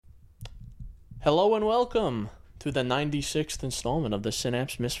Hello and welcome to the 96th installment of the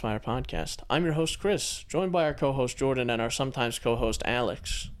Synapse Misfire podcast. I'm your host, Chris, joined by our co-host, Jordan, and our sometimes co-host,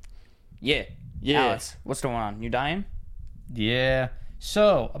 Alex. Yeah. Alex, what's going on? You dying? Yeah.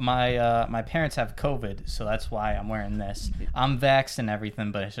 So, my parents have COVID, so that's why I'm wearing this. I'm vaxxed and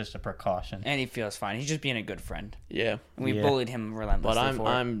everything, but it's just a precaution. And he feels fine. He's just being a good friend. Yeah. And we Yeah. bullied him relentlessly But for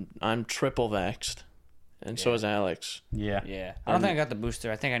it. I'm triple vaxxed. And so is Alex. Yeah. Yeah. I don't think I got the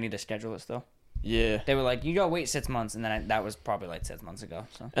booster. I think I need to schedule it still. Yeah. They were like, you gotta wait 6 months, and then that was probably like 6 months ago.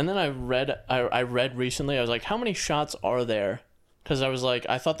 So And then I read recently, I was like, how many shots are there? Because I was like,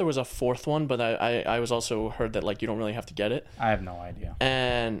 I thought there was a fourth one, but I was also heard that like you don't really have to get it. I have no idea.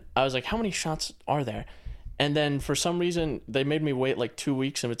 And I was like, how many shots are there? And then for some reason, they made me wait like 2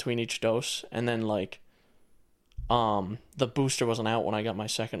 weeks in between each dose. And then like, the booster wasn't out when I got my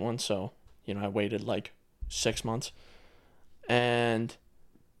second one. So, I waited like 6 months. And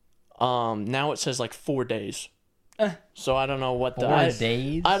now it says like 4 days. So I don't know what the 4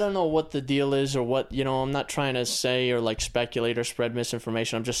 days? I don't know what the deal is or what, I'm not trying to say or like speculate or spread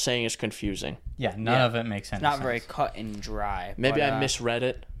misinformation. I'm just saying it's confusing. Yeah, none of it makes any not sense. very cut and dry. Maybe but, I misread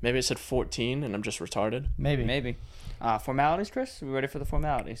it. Maybe it said 14 and I'm just retarded. Maybe. Formalities, Chris? Are we ready for the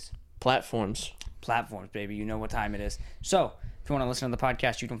formalities? Platforms. Platforms, baby. You know what time it is. So, if you want to listen to the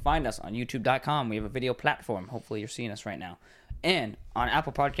podcast, you can find us on youtube.com. We have a video platform. Hopefully you're seeing us right now. And on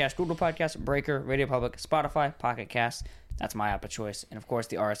Apple Podcasts, Google Podcasts, Breaker, Radio Public, Spotify, Pocket Cast. That's my app of choice. And, of course,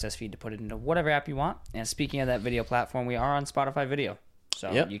 the RSS feed to put it into whatever app you want. And speaking of that video platform, we are on Spotify Video.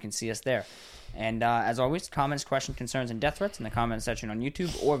 So you can see us there. And as always, comments, questions, concerns, and death threats in the comment section on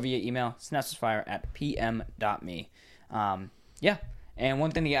YouTube or via email, synapsefire@pm.me. Yeah. And one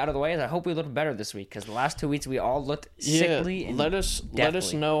thing to get out of the way is I hope we look better this week because the last 2 weeks we all looked sickly. And let us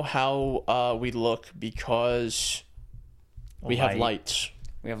know how we look because we have lights.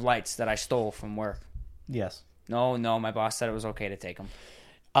 We have lights that I stole from work. Yes. No, my boss said it was okay to take them.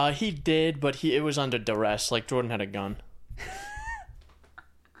 He did, but it was under duress. Like Jordan had a gun.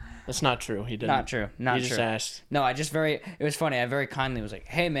 That's not true. He didn't. Not true. Not he true. Just asked. No, it was funny. I very kindly was like,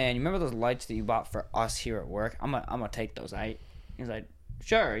 "Hey man, you remember those lights that you bought for us here at work? I'm gonna take those. He's like,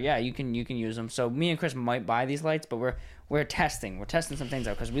 "Sure, yeah, you can use them." So me and Chris might buy these lights, but we're testing. We're testing some things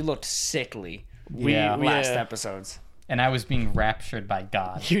out because we looked sickly. Last episodes. And I was being raptured by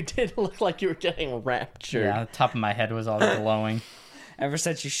God. You did look like you were getting raptured. Yeah, the top of my head was all glowing. Ever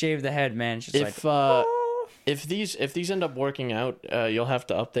since you shaved the head, man, it's just if these end up working out, you'll have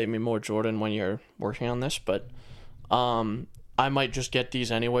to update me more, Jordan, when you're working on this. But I might just get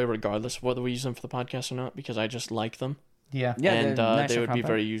these anyway, regardless of whether we use them for the podcast or not, because I just like them. Yeah. And they would be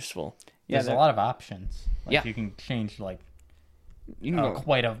very useful. There's a lot of options. Yeah. You can change you can go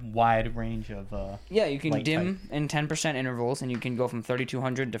quite a wide range of you can light dim in 10% intervals, and you can go from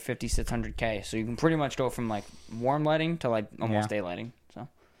 3200 to 5600K. So you can pretty much go from like warm lighting to like almost daylighting. So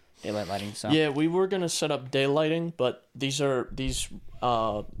daylight lighting. So yeah, we were gonna set up daylighting, but these that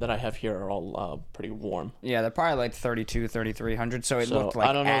I have here are all pretty warm. yeah, they're probably like 3300. So it looked like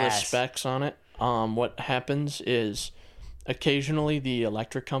I don't know the ass. specs on it. What happens is occasionally the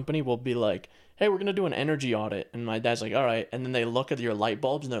electric company will be like, hey, we're going to do an energy audit. And my dad's like, all right. And then they look at your light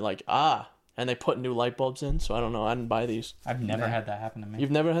bulbs and they're like, and they put new light bulbs in. So I don't know. I didn't buy these. I've never had that happen to me. You've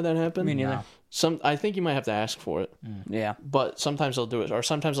never had that happen? Me neither. No. I think you might have to ask for it. Yeah. But sometimes they'll do it. Or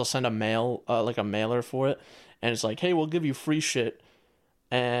sometimes they'll send a mailer for it. And it's like, hey, we'll give you free shit.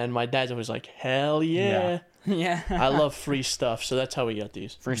 And my dad's always like, hell yeah. Yeah. I love free stuff. So that's how we got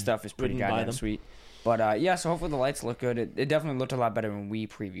these. Free stuff is pretty Wouldn't buy goddamn them. sweet. But so hopefully the lights look good. It definitely looked a lot better when we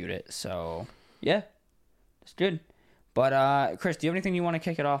previewed it. So yeah, it's good. But Chris, do you have anything you want to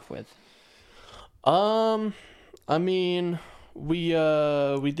kick it off with? I mean, we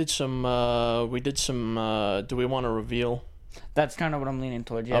did some. Do we want to reveal? That's kind of what I'm leaning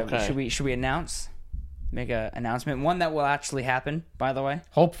towards. Yeah. Okay. Should we announce? Make an announcement. One that will actually happen, by the way.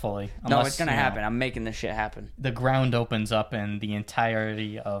 Hopefully. No, it's gonna happen. I'm making this shit happen. The ground opens up and the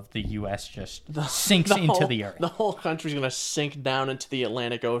entirety of the U.S. just sinks into the earth. The whole country's gonna sink down into the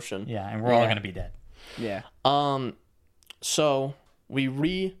Atlantic Ocean. Yeah, and we're all gonna be dead. Yeah. So we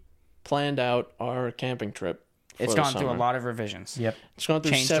re-planned out our camping trip. It's gone through a lot of revisions. Yep. It's gone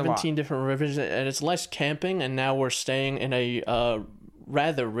through Changed 17 different revisions, and it's less camping, and now we're staying in a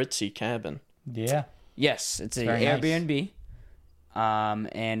rather ritzy cabin. Yeah. Yes, it's a Very nice. Airbnb,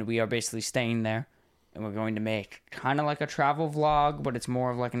 and we are basically staying there, and we're going to make kind of like a travel vlog, but it's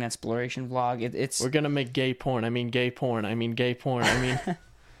more of like an exploration vlog. We're gonna make gay porn. I mean gay porn. I mean gay porn. I mean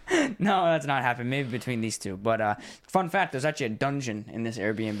No, that's not happened. Maybe between these two. But fun fact, there's actually a dungeon in this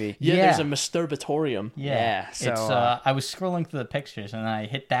Airbnb. Yeah, Yeah. there's a masturbatorium. Yeah, so, it's I was scrolling through the pictures and I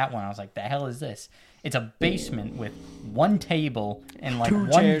hit that one. I was like, "The hell is this?" It's a basement with one table and like Two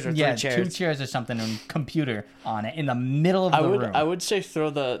one chairs or three chairs. 2 chairs or something and a computer on it in the middle of the room. I would say throw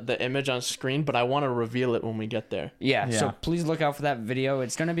the image on screen, but I want to reveal it when we get there. Yeah, so Yeah. please look out for that video.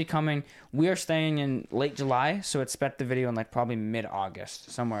 It's going to be coming. We are staying in late July, so expect the video in like probably mid-August,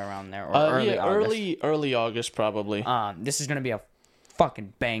 somewhere around there, or early August. Early August probably. This is going to be a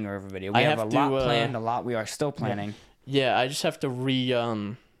fucking banger of a video. We I have a have lot to, planned, a lot we are still planning. Yeah, I just have to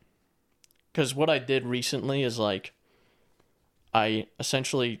because what I did recently is like, I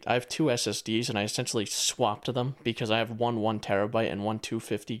have 2 SSDs and I essentially swapped them because I have one 1 terabyte and one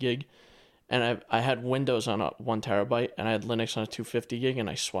 250 gig, and I had Windows on a 1 terabyte and I had Linux on a 250 gig, and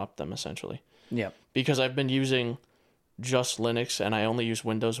I swapped them essentially Yep. because I've been using just Linux and I only use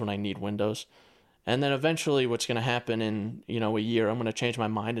Windows when I need Windows, and then eventually what's gonna happen in a year, I'm gonna change my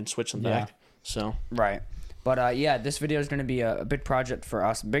mind and switch them back. So Right. But yeah, this video is going to be a big project for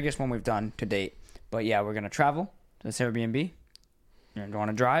us, biggest one we've done to date. But yeah, we're going to travel to this Airbnb. You're going to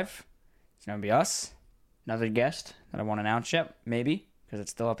want to drive. It's going to be us, another guest that I won't announce yet, maybe, because it's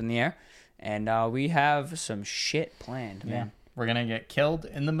still up in the air. And we have some shit planned, yeah. man. We're gonna get killed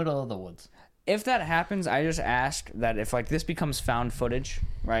in the middle of the woods. If that happens, I just ask that if like this becomes found footage,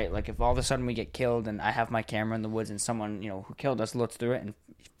 right? Like if all of a sudden we get killed and I have my camera in the woods and someone, who killed us looks through it and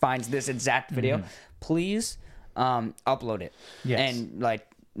finds this exact video, please upload it. Yes. And like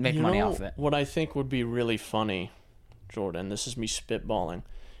make money off it. What I think would be really funny, Jordan, this is me spitballing,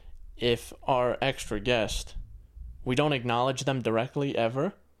 if our extra guest, we don't acknowledge them directly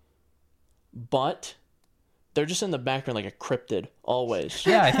ever, but they're just in the background like a cryptid always.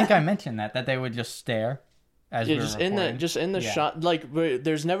 Yeah, I think I mentioned that they would just stare as we were just in the Yeah. shot, like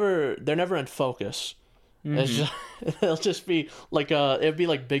they're never in focus. It's just, it'll just be like it'd be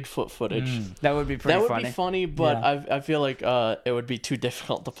like Bigfoot footage. That would be pretty That would funny. be funny, but Yeah. I feel like it would be too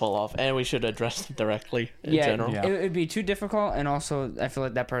difficult to pull off, and we should address them directly in general. Yeah. It would be too difficult, and also I feel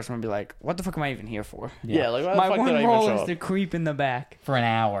like that person would be like, "What the fuck am I even here for?" Yeah, like why My the fuck one did I even role show is up? to creep in the back. for an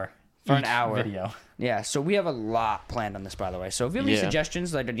hour. For an each hour. video. Yeah, so we have a lot planned on this, by the way. So if you have any Yeah.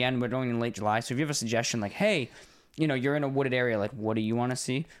 suggestions, like again, we're going in late July. So if you have a suggestion, like, hey, you're in a wooded area, like, what do you want to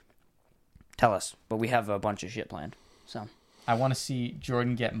see? Tell us. But we have a bunch of shit planned. So I want to see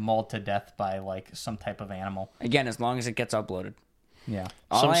Jordan get mauled to death by like some type of animal. again, as long as it gets uploaded. Yeah.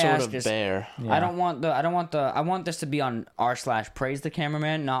 All Some I sort ask of is, bear. Yeah. I want this to be on r/praise the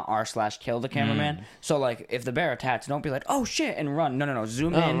cameraman, not r/kill the cameraman. So like, if the bear attacks, don't be like, oh shit, and run. No.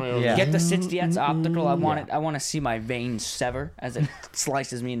 Zoom in. Yeah. Get the 60x optical. I want it. I want to see my veins sever as it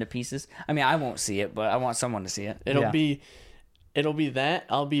slices me into pieces. I mean, I won't see it, but I want someone to see it. It'll be that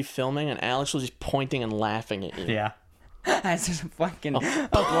I'll be filming and Alex will just pointing and laughing at you. Yeah. It's just a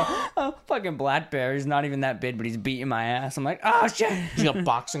fucking black bear. He's not even that big, but he's beating my ass. I'm like, oh shit. He's got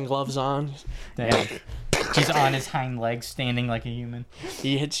boxing gloves on. Damn. He's on his hind legs, standing like a human.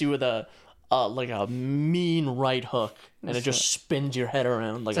 He hits you with a mean right hook, and it just spins your head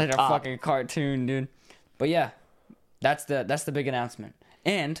around like It's like a a top. fucking cartoon, dude. But yeah, that's the big announcement.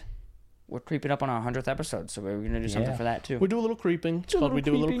 And we're creeping up on our 100th episode, so we're gonna do something Yeah. for that too. We do a little creeping. It's called we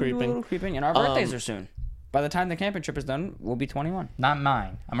do a little creeping. And our birthdays are soon. By the time the camping trip is done, we'll be 21. Not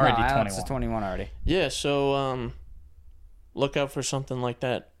mine. I'm already 21. Alex is 21 already. Yeah, so look out for something like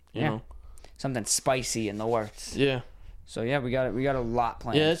that. You know. Something spicy in the works. Yeah. So yeah, we got a lot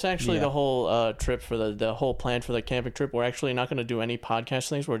planned. Yeah, it's actually Yeah. the whole trip for the whole plan for the camping trip. We're actually not going to do any podcast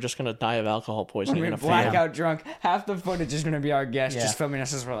things. We're just going to die of alcohol poisoning We're in a blackout drunk. Half the footage is gonna be our guest Yeah. just filming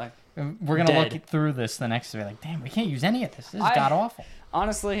us as we're like. We're going to Dead. look through this the next day. Like, damn, we can't use any of this. This is I- god awful.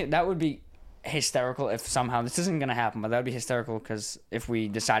 Honestly, that would be hysterical if somehow this isn't gonna happen, but that would be hysterical because if we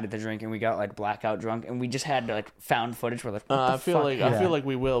decided to drink and we got like blackout drunk and we just had like found footage, we're like, what the I feel fuck? like I feel like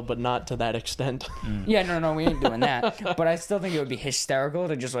we will, but not to that extent. Yeah, no, we ain't doing that. But I still think it would be hysterical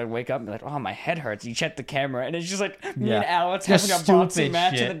to just like wake up and be like, oh, my head hurts. You check the camera and it's just like me and Alex Just having a boxing stupid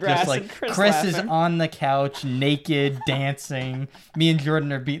match shit. in the grass Just like and Chris is laughing. on the couch, naked, dancing. Me and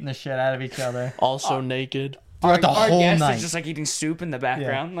Jordan are beating the shit out of each other Also naked. throughout the Our whole guest night. is just like eating soup in the Yeah.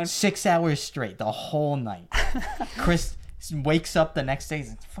 background. Like, 6 hours straight, the whole night. Chris wakes up the next day. He's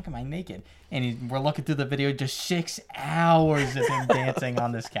like, "Fuck, am I naked?" And we're looking through the video. Just 6 hours of him dancing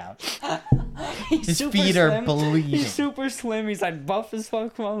on this couch. he's His super feet are slim. bleeding. He's super slim. He's like buff as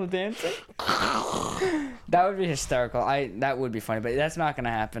fuck while the dancing. That would be hysterical. That would be funny, but that's not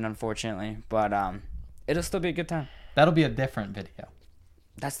gonna happen, unfortunately. But it'll still be a good time. That'll be a different video.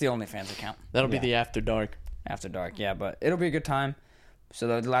 That's the OnlyFans account. That'll be Yeah. the after dark. After dark, yeah, but it'll be a good time.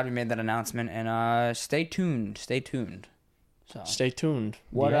 So glad we made that announcement, and stay tuned. So Stay tuned.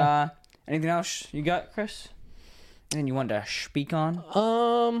 what? Anything else you got, Chris? Anything you want to speak on?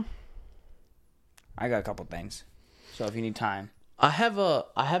 I got a couple things. So if you need time, I have an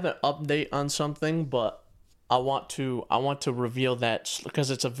update on something, but I want to reveal that because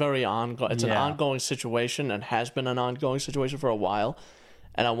it's a very an ongoing situation and has been an ongoing situation for a while,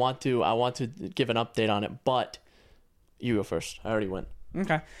 and I want to give an update on it. But you go first. I already went.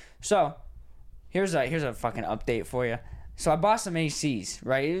 okay. So here's a fucking update for you. So I bought some ACs,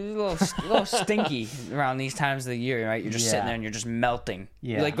 right? It's a little stinky around these times of the year, right? You're just sitting there and you're just melting.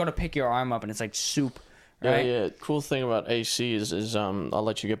 Yeah. You like go to pick your arm up and it's like soup, right? Yeah. Cool thing about AC is I'll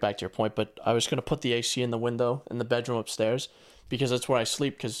let you get back to your point, but I was gonna put the AC in the window in the bedroom upstairs because that's where I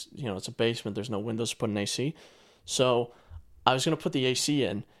sleep because it's a basement. There's no windows to put an AC, so I was gonna put the AC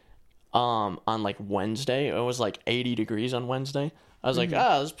in on like Wednesday. It was like 80 degrees on Wednesday. I was like,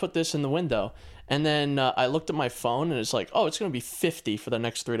 let's put this in the window. And then I looked at my phone, and it's like, it's going to be 50 for the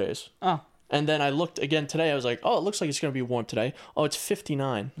next 3 days. Oh. And then I looked again today. I was like, it looks like it's going to be warm today. Oh, it's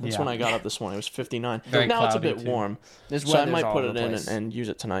 59. That's when I got up this morning. It was 59. Very now it's a cloudy, bit too. warm. This So I weather's might all put over it the in place. and use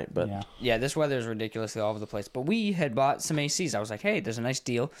it tonight. But Yeah, this weather is ridiculously all over the place. But we had bought some ACs. I was like, hey, there's a nice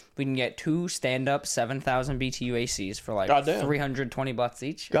deal. We can get 2 stand-up 7,000 BTU ACs for like Goddamn. $320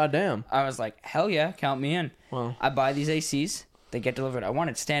 each. goddamn. I was like, hell yeah, count me in. Wow. I buy these ACs. They get delivered. I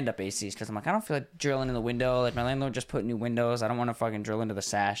wanted stand-up ACs because I'm like, I don't feel like drilling in the window. Like, my landlord just put new windows. I don't want to fucking drill into the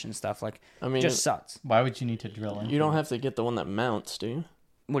sash and stuff. Like, I mean, just sucks. Why would you need to drill in? You don't have to get the one that mounts, do you?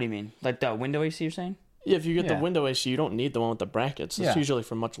 What do you mean? Like the window AC you're saying? Yeah, if you get the Yeah. window AC, you don't need the one with the brackets. It's Yeah. usually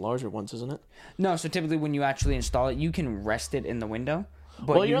for much larger ones, isn't it? No, so typically when you actually install it, you can rest it in the window.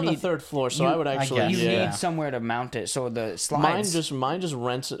 But Well, you're on the need, 3rd floor, so you- I would actually. guess. You yeah. need somewhere to mount it. So the slides... Mine just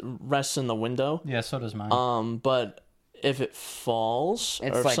rests in the window. Yeah, so does mine. But if it falls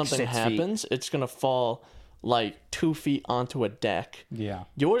It's or if like something 6 feet. happens, it's gonna fall like 2 feet onto a deck. Yeah.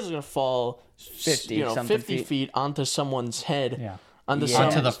 Yours is gonna fall 50 something 50 feet. feet onto someone's head. Yeah. Onto, Yeah.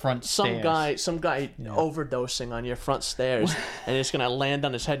 Onto the front some stairs. guy overdosing on your front stairs, and it's gonna land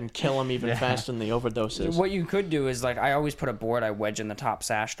on his head and kill him even faster than the overdoses. What you could do is, like, I always put a board I wedge in the top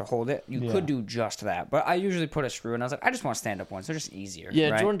sash to hold it. You could do just that. But I usually put a screw, and I was like, I just want stand-up ones. They're just easier. Yeah,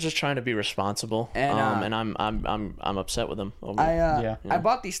 right? Jordan's just trying to be responsible, And, and I'm upset with him. Over I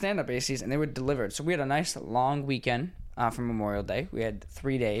bought these stand-up ACs, and they were delivered. So we had a nice long weekend for Memorial Day. We had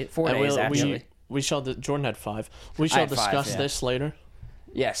 4 days, actually. we shall. Jordan had 5. We shall had 5, discuss yeah. this later.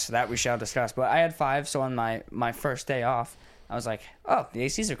 Yes, that we shall discuss. But I had 5, so on my first day off, I was like, oh, the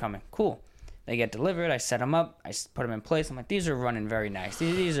ACs are coming. Cool. They get delivered. I set them up. I put them in place. I'm like, these are running very nice.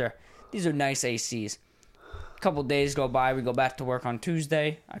 These are nice ACs. A couple days go by. We go back to work on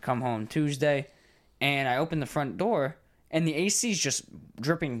Tuesday. I come home Tuesday, and I open the front door, and the AC is just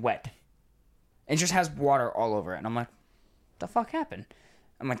dripping wet. It just has water all over it. And I'm like, the fuck happened?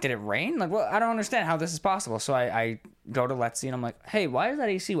 I'm like, did it rain? Like, well, I don't understand how this is possible. So I go to Letsy, and I'm like, hey, why is that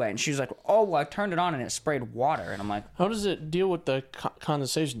AC wet? And she was like, oh, well, I turned it on, and it sprayed water. And I'm like, How does it deal with the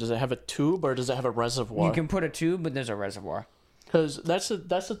condensation? Does it have a tube or does it have a reservoir? you can put a tube, but there's a reservoir. Because that's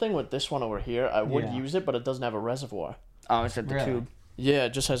the thing with this one over here. I would Yeah. use it, but it doesn't have a reservoir. Oh, it's at the Really? tube. Yeah, it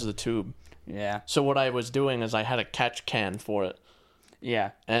just has the tube. Yeah. So what I was doing is I had a catch can for it,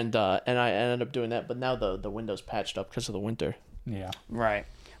 Yeah. and I ended up doing that. But now the window's patched up because of the winter. Yeah. Right.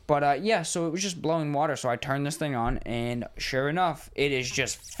 But, yeah, so it was just blowing water. So I turned this thing on, and sure enough, it is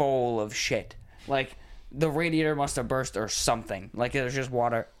just full of shit. Like, the radiator must have burst or something. Like, there's just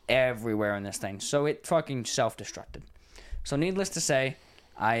water everywhere in this thing. So it fucking self-destructed. So needless to say,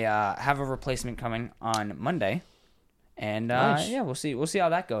 I have a replacement coming on Monday. And, Nice. yeah, we'll see how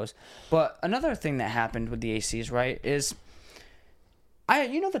that goes. But another thing that happened with the ACs, right, is...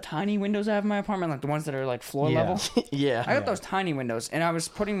 you know the tiny windows I have in my apartment, like the ones that are like floor Yeah. level? Yeah. I got those tiny windows, and I was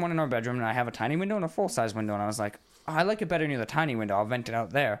putting one in our bedroom, and I have a tiny window and a full-size window, and I was like, oh, I like it better near the tiny window. I'll vent it out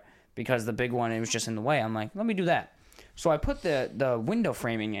there, because the big one, it was just in the way. I'm like, let me do that. So I put the window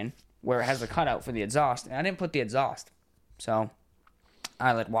framing in, where it has the cutout for the exhaust, and I didn't put the exhaust. So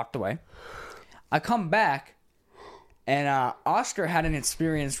I walked away. I come back, and Oscar had an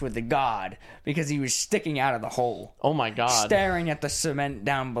experience with the god, because he was sticking out of the hole. Oh my god. Staring at the cement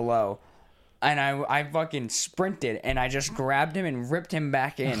down below. And I fucking sprinted, and I just grabbed him and ripped him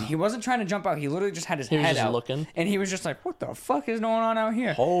back in. He wasn't trying to jump out. He literally just had his was head just out. looking? And he was just like, what the fuck is going on out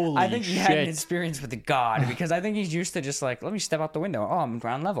here? Holy I think he had an shit. experience with the god, because I think he's used to just like, let me step out the window. Oh, I'm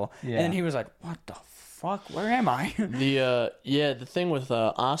ground level. Yeah. And then he was like, what the fuck? Where am I? The thing with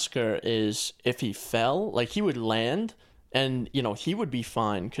Oscar is if he fell, like he would land and he would be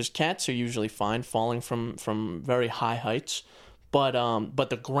fine because cats are usually fine falling from very high heights, but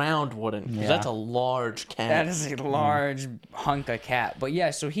the ground wouldn't, because Yeah. that's a large cat. That is a large hunk of cat. But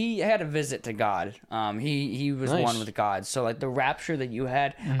yeah, so he had a visit to God. He was Nice. one with God. So like the rapture that you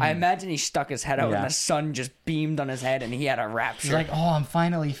had, I imagine he stuck his head out Yeah. and the sun just beamed on his head and he had a rapture. He's like, oh, I'm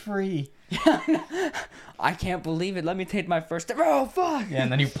finally free. I can't believe it. Let me take my first step. Oh fuck. Yeah,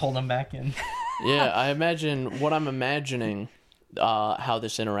 and then you pulled him back in. Yeah, I imagine what I'm imagining how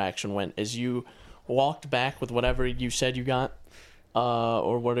this interaction went is you walked back with whatever you said you got,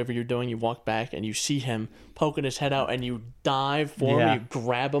 or whatever you're doing. You walk back and you see him poking his head out, and you dive for Yeah. him. You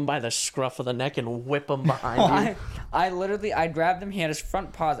grab him by the scruff of the neck and whip him behind you. I grabbed him. He had his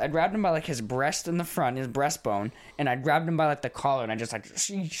front paws. I grabbed him by like his breast in the front, his breastbone, and I grabbed him by like the collar, and I just like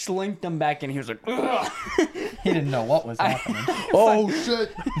slinked him back in. He was like, ugh. He didn't know what was happening. Oh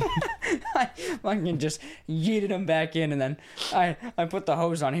shit! I fucking just yeeted him back in, and then I put the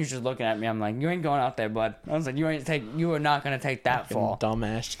hose on. He was just looking at me. I'm like, you ain't going out there, bud. I was like, you are not gonna take that fall.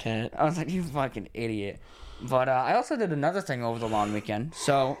 Dumbass cat. I was like, you fucking idiot. But I also did another thing over the long weekend.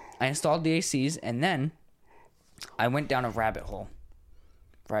 So I installed the ACs, and then I went down a rabbit hole.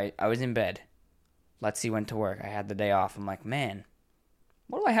 Right? I was in bed. Lexi went to work. I had the day off. I'm like, man,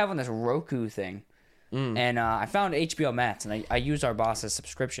 what do I have on this Roku thing? And I found HBO Max, and I use our boss's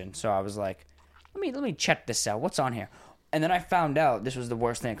subscription. So I was like, let me check this out. What's on here? And then I found out this was the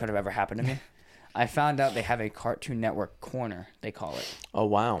worst thing that could have ever happened to me. I found out they have a Cartoon Network corner, they call it. Oh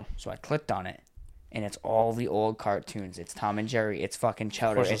wow! So I clicked on it, and it's all the old cartoons. It's Tom and Jerry. It's fucking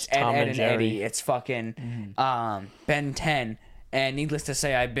Chowder. course It's it's Tom Ed and and Jerry. Eddie. It's fucking Ben 10. And needless to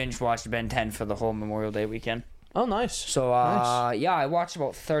say, I binge watched Ben 10 for the whole Memorial Day weekend. Oh nice. So Nice. yeah, I watched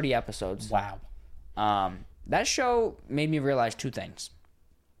about 30 episodes. Wow. That show made me realize two things.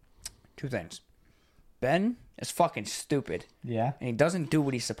 Ben is fucking stupid, Yeah. and he doesn't do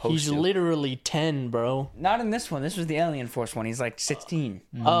what he's supposed He's to. literally 10, bro. Not in this one. This was the Alien Force one. He's like 16.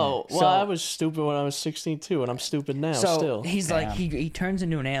 Oh, well, So- I was stupid when I was 16 too, and I'm stupid now So still. he's like he turns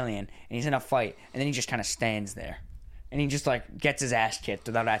into an alien and he's in a fight, and then he just kind of stands there, and he just like gets his ass kicked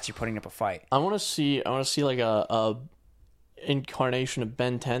without actually putting up a fight. I want to see like a incarnation of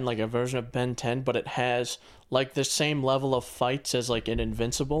Ben 10, like a version of Ben 10, but it has like the same level of fights as like in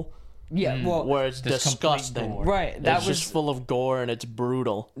Invincible, Yeah, well, where it's Just complete disgusting. gore. right. That It's was just full of gore and it's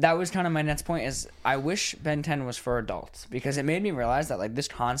brutal. that was kind of my next point. Is I wish Ben 10 was for adults, because it made me realize that like this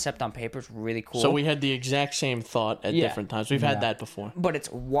concept on paper is really cool. So we had the exact same thought at Yeah. different times. We've had that before. but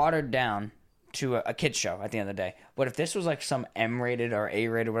it's watered down to a kid's show at the end of the day. But if this was like some M-rated or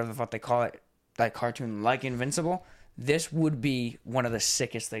A-rated, whatever the fuck they call it, like cartoon like Invincible, this would be one of the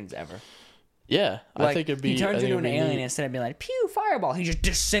sickest things ever. Yeah, Like, I think it'd be. he turns I think into an it'd be alien neat. instead of being like, pew, fireball. He just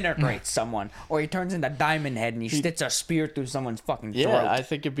disintegrates someone. Or he turns into Diamond Head and he sticks a spear through someone's fucking throat. Yeah, I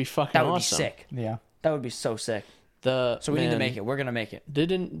think it'd be fucking that would awesome. be sick. Yeah. That would be so sick. So So we need to make it. We're going to make it.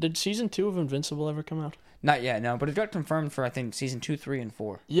 Did season 2 of Invincible ever come out? Not yet, no. But it got confirmed for, I think, season 2, 3, and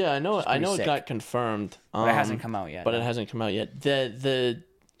 4. Yeah, I know. I pretty know sick. it got confirmed, But it hasn't come out yet. But no. it hasn't come out yet. The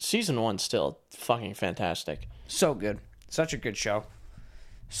season 1 still fucking fantastic. So good. Such a good show.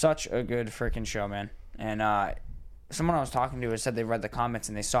 Such a good freaking show, man. And someone I was talking to said they read the comments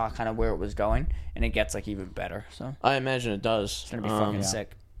and they saw kind of where it was going, and it gets like even better. So I imagine it does. it's gonna be fucking yeah.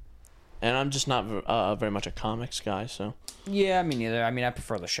 sick. And I'm just not very much a comics guy, so Yeah, me neither. I mean, I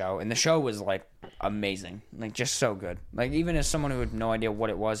prefer the show, and the show was like amazing, like just so good. Like even as someone who had no idea what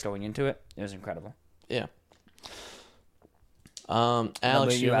it was going into it, it was incredible. yeah. about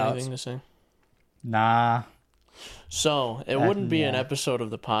Alex, you, you have Alex? anything to say? Nah. So it wouldn't be an yeah. episode of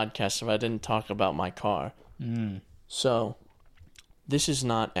the podcast if I didn't talk about my car. So this is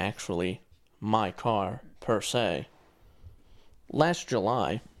not actually my car per se. Last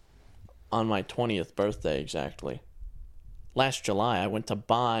July, on my 20th birthday exactly, last July I went to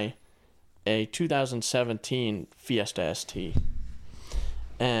buy a 2017 Fiesta ST.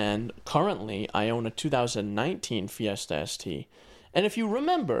 And currently I own a 2019 Fiesta ST. And if you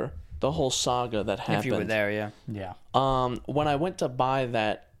remember the whole saga that happened, If you were there, yeah. Yeah. when I went to buy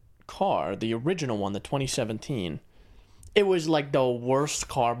that car, the original one, the 2017, it was like the worst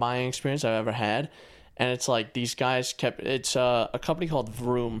car buying experience I've ever had. And it's like these guys it's a company called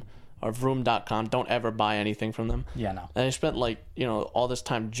Vroom or Vroom.com. Don't ever buy anything from them. Yeah, no. And they spent like, all this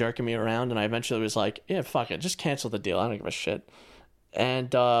time jerking me around, and I eventually was like, yeah, fuck it, just cancel the deal. I don't give a shit.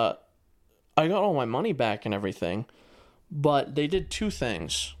 And I got all my money back and everything, but they did two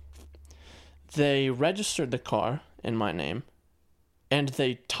things. They registered the car in my name, and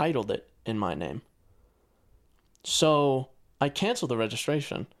they titled it in my name. So I canceled the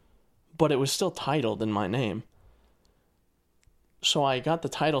registration, but it was still titled in my name. So I got the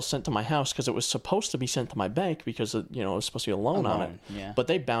title sent to my house because it was supposed to be sent to my bank because, it was supposed to be a loan on it. Yeah. But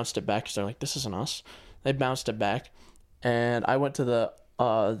they bounced it back because they're like, this isn't us. They bounced it back. And I went to the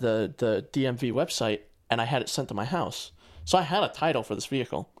DMV website and I had it sent to my house. So I had a title for this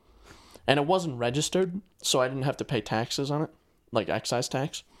vehicle. And it wasn't registered, so I didn't have to pay taxes on it, like excise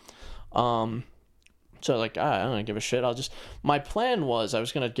tax. So like, I don't give a shit. My plan was I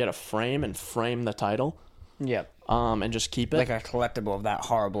was going to get a frame and frame the title. Yep. And just keep it. Like a collectible of that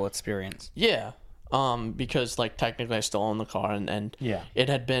horrible experience. Yeah. Because like technically I still own the car and it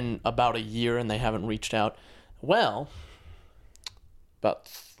had been about a year and they haven't reached out. Well,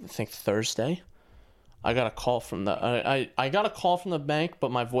 about I think Thursday, I got a call from I got a call from the bank, but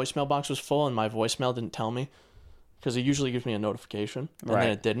my voicemail box was full and my voicemail didn't tell me because it usually gives me a notification and then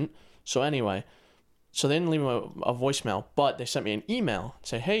it didn't. So anyway, so they didn't leave a voicemail, but they sent me an email.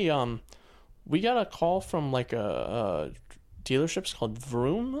 Say, hey, we got a call from like a dealership's called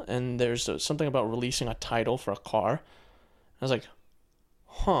Vroom, and there's something about releasing a title for a car. I was like,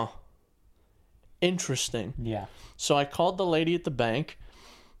 huh, interesting. Yeah. So I called the lady at the bank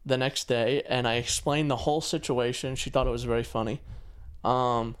the next day, and I explained the whole situation. She thought it was very funny.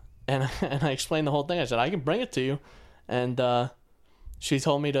 And I explained the whole thing. I said, I can bring it to you. And she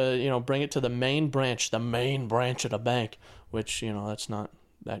told me to, bring it to the main branch of the bank, which, that's not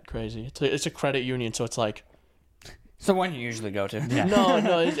that crazy. It's a credit union, so it's like... So when you usually go to? Yeah.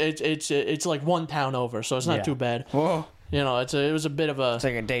 No, it's like one town over, so it's not too bad. Whoa. It was a bit of a... It's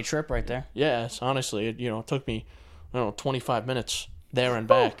like a day trip right there. Yes, honestly, it took me, 25 minutes there and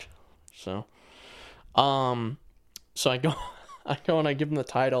back. So I go and I give them the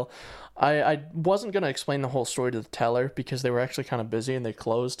title. I wasn't going to explain the whole story to the teller because they were actually kind of busy and they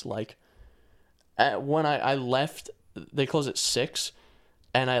closed when I left, they closed at 6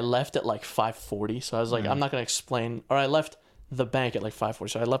 and I left at like 5:40. So I was like, I'm not going to explain, or I left the bank at like 5:40.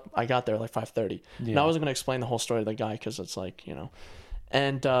 So I got there at like 5:30. Yeah. And I wasn't going to explain the whole story to the guy because it's like,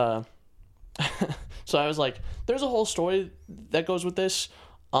 and so I was like, there's a whole story that goes with this.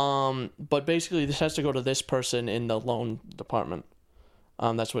 But basically this has to go to this person in the loan department.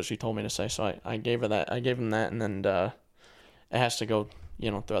 That's what she told me to say. So I gave her that. I gave him that, and then it has to go,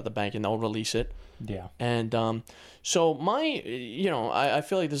 throughout the bank, and they'll release it. Yeah. And so I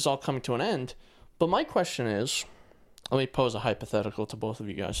feel like this is all coming to an end. But my question is, let me pose a hypothetical to both of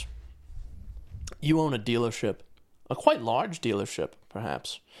you guys. You own a dealership, a quite large dealership,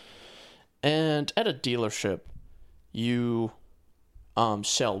 perhaps. And at a dealership, you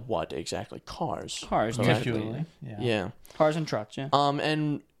sell what exactly? Cars. Cars, Usually. Yeah. Cars and trucks, yeah.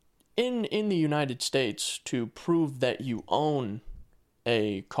 And in the United States, to prove that you own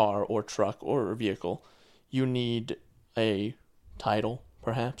a car or truck or a vehicle, you need a title,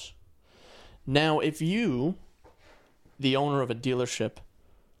 perhaps. Now, if you, the owner of a dealership,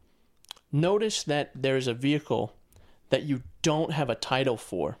 notice that there's a vehicle that you don't have a title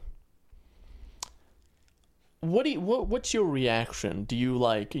for, what's your reaction? Do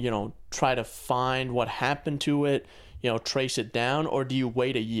you try to find what happened to it, trace it down, or do you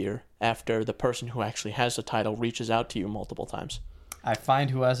wait a year after the person who actually has the title reaches out to you multiple times? I find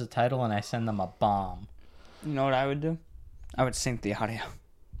who has a title and I send them a bomb. You know what I would do? I would sync the audio.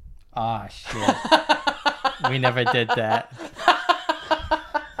 Ah, shit. We never did that.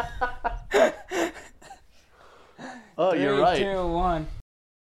 Oh, you're right. 3, 2, 1.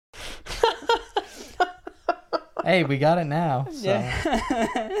 Hey, we got it now. So.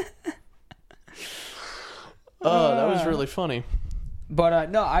 Yeah. Oh, that was really funny.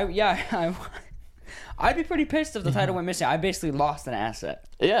 But no, I'd be pretty pissed if the title went missing. I basically lost an asset.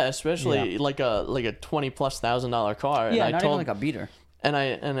 Yeah, especially like a $20,000+ car. Yeah, and not even like a beater. And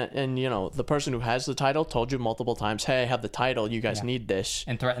the person who has the title told you multiple times, hey, I have the title, you guys need this.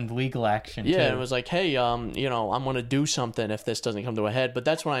 And threatened legal action, Yeah, too. it was like, hey, I'm going to do something if this doesn't come to a head. But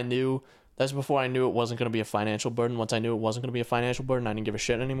that's when I knew, that's before I knew it wasn't going to be a financial burden. Once I knew it wasn't going to be a financial burden, I didn't give a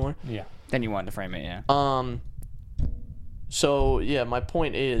shit anymore. Yeah. Then you wanted to frame it, yeah. So, yeah, my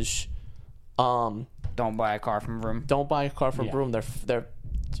point is, don't buy a car from Vroom. don't buy a car from Vroom. They're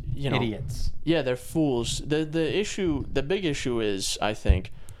idiots. Yeah, they're fools. The big issue is, I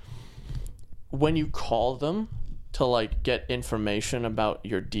think, when you call them to get information about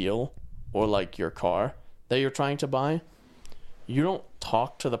your deal or your car that you're trying to buy, you don't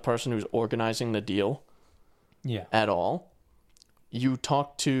talk to the person who's organizing the deal at all. You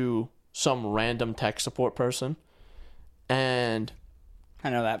talk to some random tech support person, and I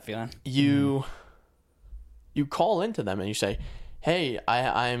know that feeling. You call into them and you say, hey,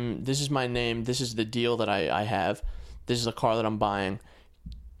 this is my name, this is the deal that I have, this is a car that I'm buying,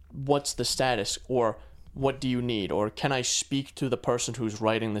 what's the status? Or what do you need? Or can I speak to the person who's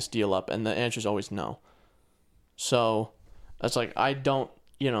writing this deal up? And the answer is always no. So it's like, I don't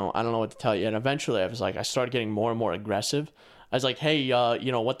know what to tell you. And eventually I started getting more and more aggressive. I was like, hey,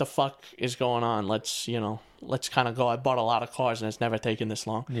 what the fuck is going on? Let's kind of go. I bought a lot of cars and it's never taken this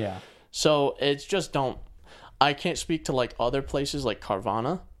long. Yeah. So it's just I can't speak to like other places like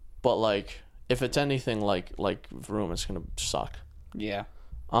Carvana, but like if it's anything like Vroom, it's going to suck. Yeah.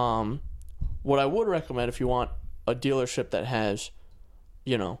 What I would recommend if you want a dealership that has,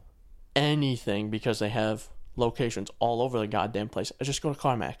 anything, because they have locations all over the goddamn place, is just go to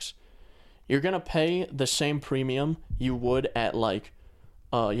CarMax. You're going to pay the same premium you would at like,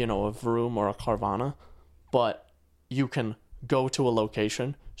 a Vroom or a Carvana, but you can go to a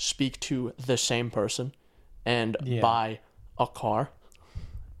location, speak to the same person, and buy a car.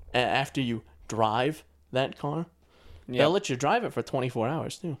 And after you drive that car, they'll let you drive it for 24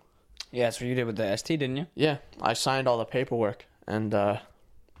 hours too. Yeah, that's what you did with the ST, didn't you? Yeah, I signed all the paperwork, and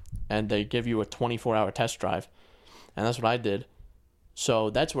they give you a 24-hour test drive, and that's what I did. So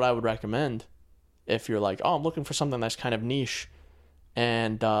that's what I would recommend if you're like, oh, I'm looking for something that's kind of niche,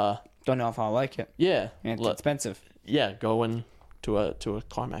 and don't know if I'll like it. Yeah, It's expensive. Yeah, go in to a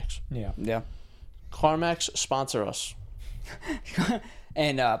CarMax. Yeah. CarMax, sponsor us.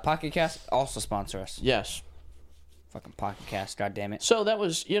 And Pocket Cast also sponsor us. Yes. Fucking Pocket Cast, goddammit. So that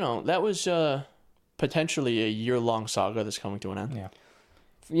was potentially a year-long saga that's coming to an end. Yeah.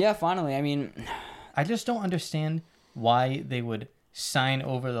 Yeah, finally. I mean, I just don't understand why they would sign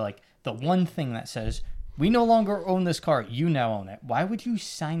over the one thing that says, we no longer own this car, you now own it. Why would you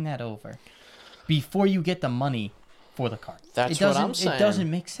sign that over before you get the money for the car? That's what I'm saying. It doesn't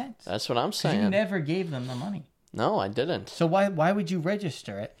make sense. That's what I'm saying. You never gave them the money. No, I didn't. So why would you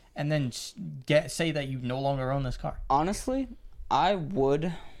register it and then say that you no longer own this car? Honestly, I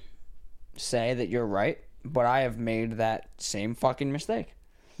would say that you're right, but I have made that same fucking mistake.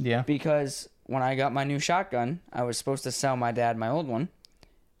 Yeah. Because when I got my new shotgun, I was supposed to sell my dad my old one.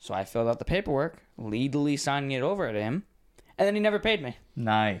 So I filled out the paperwork, legally signing it over to him, and then he never paid me.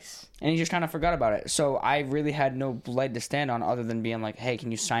 Nice. And he just kind of forgot about it. So I really had no leg to stand on other than being like, hey,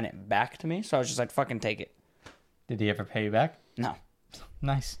 can you sign it back to me? So I was just like, fucking take it. Did he ever pay you back? No.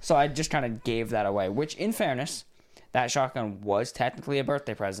 Nice. So I just kind of gave that away, which in fairness, that shotgun was technically a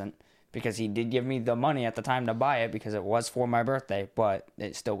birthday present because he did give me the money at the time to buy it because it was for my birthday, but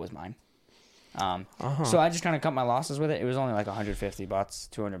it still was mine. So I just kind of cut my losses with it. It was only like $150,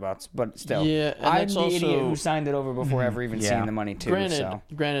 $200, but still. Yeah, and I'm it's the idiot also who signed it over before ever even seeing the money too.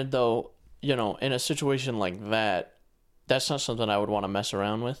 Granted, though, in a situation like that, that's not something I would want to mess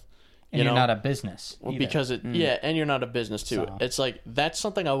around with. And you're not a business. Well, because and you're not a business too. So. It's like that's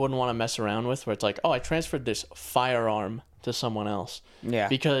something I wouldn't want to mess around with. Where it's like, oh, I transferred this firearm to someone else. Yeah.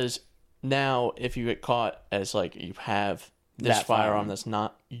 Because now, if you get caught as like you have this firearm that's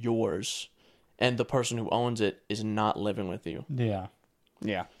not yours, and the person who owns it is not living with you. Yeah.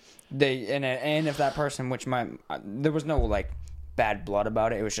 Yeah. And if that person, there was no like bad blood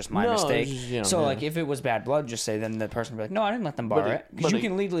about it. It was just my mistake. Like if it was bad blood, just say then the person would be like, no, I didn't let them borrow it. Because you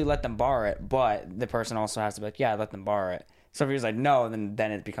can legally let them borrow it, but the person also has to be like, yeah, I let them borrow it. So if he was like, no, then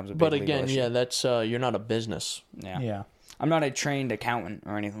it becomes a big But again, legal issue. that's you're not a business. Yeah. I'm not a trained accountant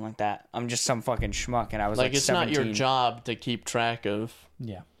or anything like that. I'm just some fucking schmuck, and I was like it's 17. not your job to keep track of.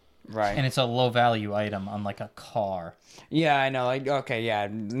 Yeah. Right. And it's a low value item on like a car. Yeah, I know. Like, okay, yeah,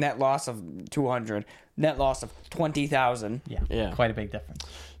 net loss of 200, net loss of 20,000. Yeah. Quite a big difference.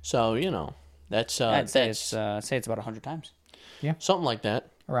 So that's I'd say it's about 100 times. Yeah. Something like that.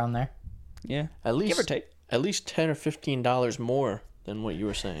 Around there. Yeah. At least give or take. At least $10 or $15 more than what you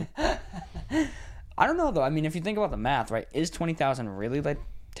were saying. I don't know though. I mean, if you think about the math, right? Is 20,000 really like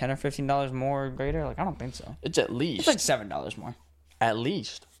 $10 or $15 more greater? Like, I don't think so. It's at least. It's like $7 more. At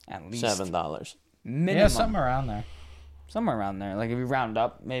least. $7. Minimum. Yeah, somewhere around there. Somewhere around there. Like if you round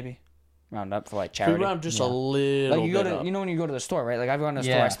up, maybe. Round up for like charity. If you round just a little like you bit go to, up. When you go to the store, right? Like I've gone to the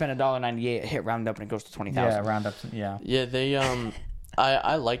store, I spend $1.98, hit round up, and it goes to 20,000. Yeah, round up. Yeah. Yeah, they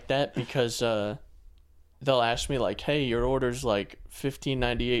I like that because they'll ask me like, hey, your order's like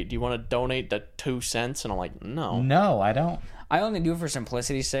 $15.98. Do you want to donate the 2 cents? And I'm like, no. No, I don't. I only do it for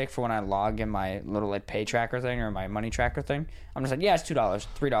simplicity's sake. For when I log in my little like pay tracker thing or my money tracker thing, I'm just like, yeah, it's $2,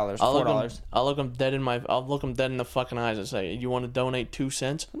 $3, $4. I'll look them dead in the fucking eyes and say, you want to donate 2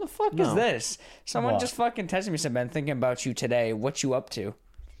 cents? What the fuck is this? Someone just fucking texted me something. Been thinking about you today. What you up to?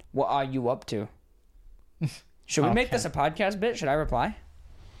 What are you up to? Should we make this a podcast bit? Should I reply?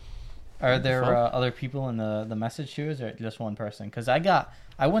 Are there other people in the message queues or just one person? Because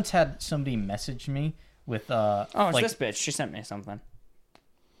I once had somebody message me with it's this bitch. She sent me something.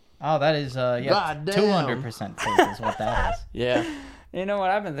 Oh, that is God damn. 200% fake is what that is. Yeah. You know what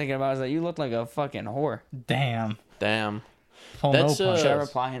I've been thinking about is that you look like a fucking whore. Damn. Pull That's, no punch. Should I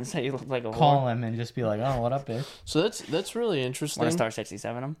reply and say you look like a whore? Call him and just be like, "Oh, what up, bitch?" So that's really interesting. Want to start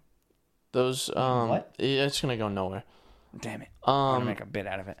 67 them? Those What? Yeah, it's gonna go nowhere. Damn it. I'm gonna Um, make a bit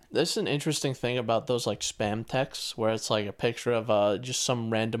out of it. That's an interesting thing about those like spam texts where it's like a picture of just some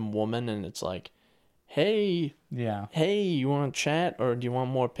random woman and it's like, hey, Yeah. you want to chat or do you want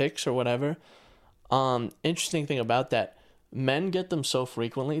more pics or whatever? Interesting thing about that, men get them so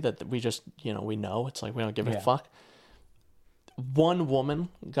frequently that we just, we know. It's like we don't give a Yeah. fuck. One woman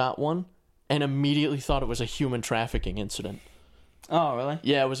got one and immediately thought it was a human trafficking incident. Oh, really?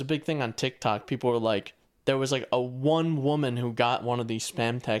 Yeah, it was a big thing on TikTok. People were like, there was like one woman who got one of these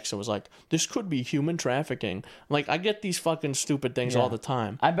spam texts and was like, this could be human trafficking. Like, I get these fucking stupid things Yeah. all the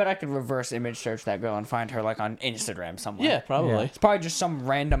time. I bet I could reverse image search that girl and find her like on Instagram somewhere. Yeah, probably. Yeah. It's probably just some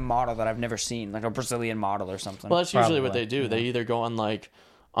random model that I've never seen, like a Brazilian model or something. Well, that's usually what Probably, they do. yeah. They either go on like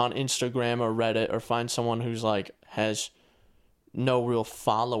on Instagram or Reddit or find someone who's like has no real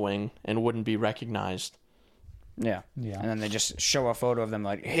following and wouldn't be recognized. Yeah. Yeah. And then they just show a photo of them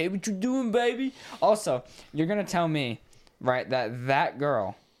like, hey, what you doing, baby? Also, you're going to tell me, right, that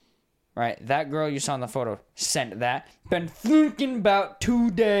girl, right, that girl you saw in the photo sent that. Been thinking about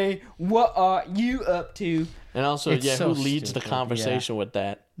today. What are you up to? And also, It's so who leads stupid, the conversation with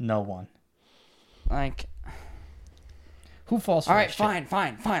that? No one. Like, Who falls for all right, this shit?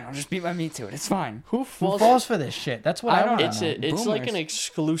 fine. I'll just beat my meat to it. It's fine. Who Who falls? falls for this shit? That's what I don't know. It's like an Boomers.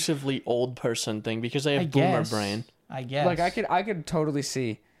 exclusively old person thing because they I have boomer guess. brain. I guess. Like, I could totally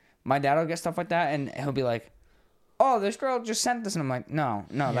see. My dad will get stuff like that, and he'll be like, oh, this girl just sent this. And I'm like, no,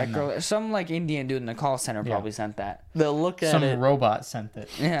 that girl, some like Indian dude in the call center probably sent that. They'll look at Some it. robot sent it.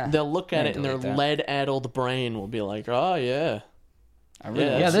 Yeah. They'll look at Yeah, it and their delete that. lead-addled brain will be like, oh yeah. I really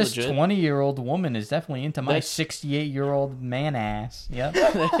Yeah, Yeah, that's this legit. 20-year-old woman is definitely into my That's- 68-year-old man ass. Yep.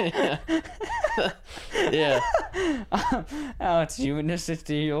 Yeah. Oh, it's you and a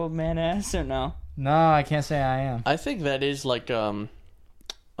 60-year-old man ass or no? No, I can't say I am. I think that is like a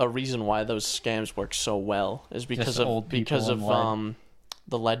reason why those scams work so well is because Just of old people and lead.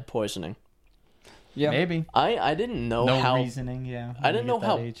 The lead poisoning. Yeah. Maybe. I didn't know No how reasoning, yeah. I when didn't you know get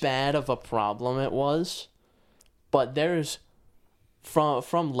how that age. bad of a problem it was, but there's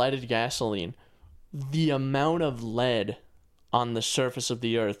from leaded gasoline, the amount of lead on the surface of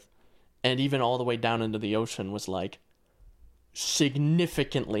the earth and even all the way down into the ocean was like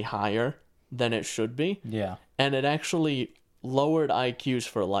significantly higher than it should be. Yeah. And it actually lowered IQs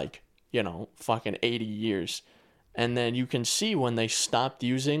for like, fucking 80 years. And then you can see when they stopped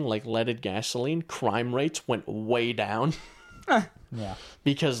using like leaded gasoline, crime rates went way down Yeah.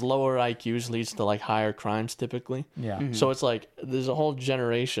 because lower IQs leads to like higher crimes typically. Yeah. So it's like there's a whole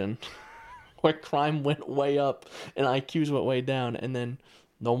generation where crime went way up and IQs went way down and then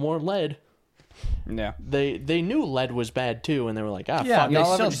no more lead. Yeah. They knew lead was bad too and they were like, Yeah, fuck they Y'all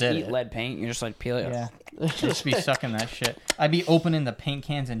still ever just did eat it. lead paint? You just like peel it. Yeah. Just be sucking that shit. I'd be opening the paint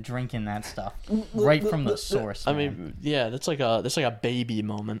cans and drinking that stuff right from the source. I man. mean, yeah, that's like a baby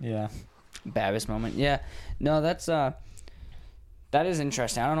moment. yeah. Babbis moment. Yeah. No, that is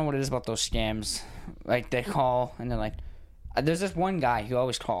interesting. I don't know what it is about those scams. Like they call and they're like, there's this one guy who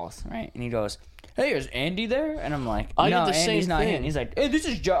always calls, right? And he goes, hey, is Andy there? And I'm like, I no, did the same Andy's not here. thing. And he's like, hey, this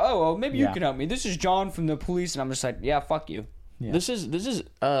is John. Oh, well, maybe you Yeah. can help me. This is John from the police. And I'm just like, yeah, fuck you. Yeah. This is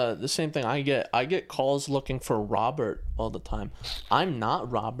the same thing I get. I get calls looking for Robert all the time. I'm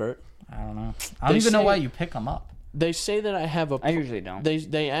not Robert. I don't know. I don't They even know say- why you pick them up. They say that I have a. I usually don't.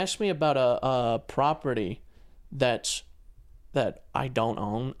 They asked me about a property that I don't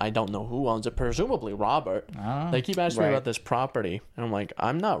own. I don't know who owns it. Presumably Robert. Oh. They keep asking me Right. about this property, and I'm like,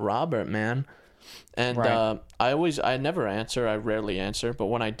 I'm not Robert, man. And Right. I never answer. I rarely answer, but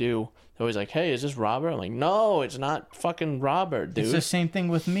when I do, they're always like, "Hey, is this Robert?" I'm like, "No, it's not fucking Robert, dude." It's the same thing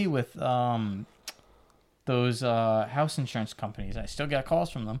with me with those house insurance companies. I still get calls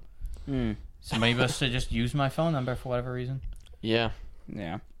from them. Hmm. Somebody must have just used my phone number for whatever reason. Yeah.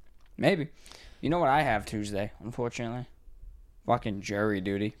 Yeah. Maybe. You know what I have Tuesday, unfortunately? Fucking jury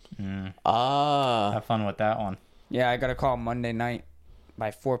duty. Ah. Have fun with that one. Yeah, I got a call Monday night by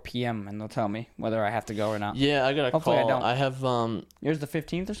 4 p.m. and they'll tell me whether I have to go or not. Yeah, I got a Hopefully I call. don't. I have Yours the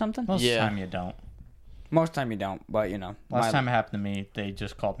 15th or something? Most Yeah. of the time you don't. Most time you don't, but you know. Last time it happened to me, they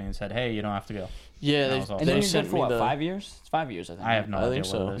just called me and said, "Hey, you don't have to go." yeah, That was all. And they then you're sent good for me what, the 5 years? It's 5 years, I think. I have no I idea think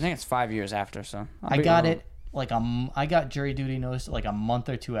what so. it I is. think it's 5 years after, so. I got it like I got jury duty notice like a month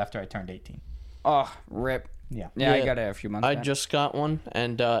or two after I turned 18. Oh, rip. Yeah. Yeah, I Yeah. got it a few months I back. just got one,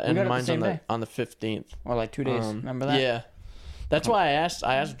 and got it the mine's same day. on the 15th. Or like 2 days. Remember that? Yeah, That's why I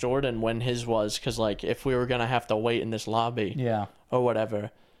asked Jordan when his was, because like if we were gonna have to wait in this lobby, Yeah. or whatever,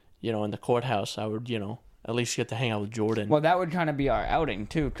 in the courthouse, I would at least get to hang out with Jordan. Well, that would kind of be our outing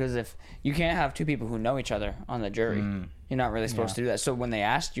too, because if you can't have two people who know each other on the jury, you're not really supposed to do that. So when they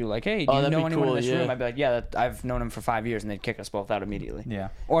asked you, like, "Hey, do you know anyone in this room?" I'd be like, "Yeah, I've known him for 5 years," and they'd kick us both out immediately. Yeah.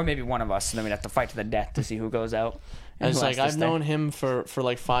 Or maybe one of us, and then we'd have to fight to the death to see who goes out. And it's like, I've known him for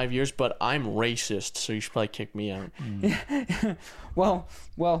like 5 years, but I'm racist, so you should probably kick me out. Well,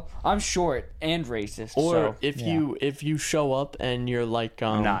 I'm short and racist. Or so. if you show up and you're like,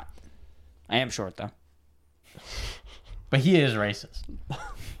 I'm not. I am short though. But he is racist.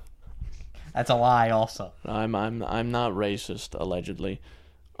 That's a lie also. I'm not racist, allegedly.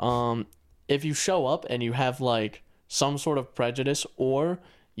 If you show up and you have like some sort of prejudice, or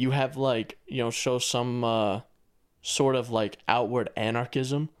you have like, show some sort of like outward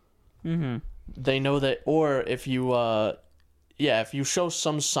anarchism, they know that. Or if you if you show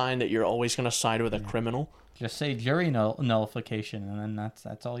some sign that you're always gonna side with a criminal, just say jury nullification, and then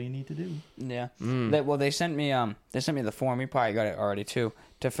that's all you need to do. Yeah. They sent me the form. You probably got it already too,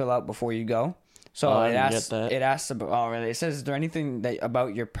 to fill out before you go. So it asks about. Oh, really? It says, "Is there anything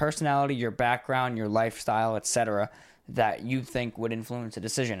about your personality, your background, your lifestyle, etc., that you think would influence a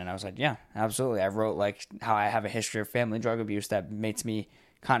decision?" And I was like, "Yeah, absolutely." I wrote like how I have a history of family drug abuse that makes me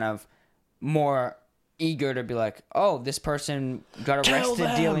kind of more eager to be like, "Oh, this person got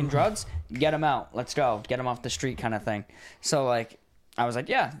arrested dealing drugs. Get him out. Let's go. Get him off the street," kind of thing. So like, I was like,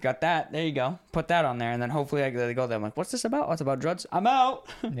 "Yeah, got that. There you go. Put that on there." And then hopefully I go there. I'm like, "What's this about? Oh, it's about drugs. I'm out."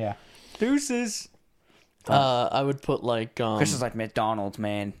 Yeah. Deuces. I would put like Chris is like, McDonald's,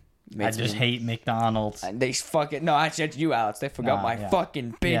 man. I just hate McDonald's. They fucking no. I said you, Alex. They forgot my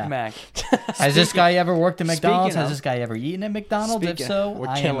fucking Big Mac. Has this guy ever worked at McDonald's? Has this guy ever eaten at McDonald's? If so,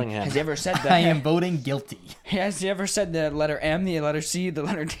 we're killing him. Has he ever said that? I am voting guilty. Has he ever said the letter M, the letter C, the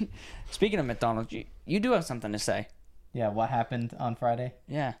letter D? Speaking of McDonald's, you do have something to say. Yeah, what happened on Friday?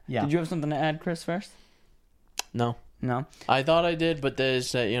 Yeah. Yeah. Did you have something to add, Chris, first? No. No? I thought I did, but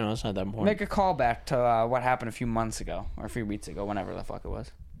there's, it's not that important. Make a call back to what happened a few months ago, or a few weeks ago, whenever the fuck it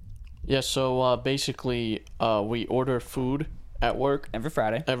was. Yeah, so basically, we order food at work. Every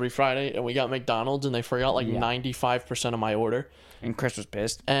Friday, and we got McDonald's, and they forgot 95% of my order. And Chris was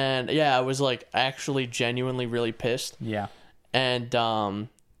pissed. And yeah, I was like actually genuinely really pissed. Yeah. And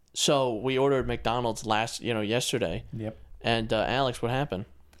so we ordered McDonald's yesterday. Yep. And Alex, what happened?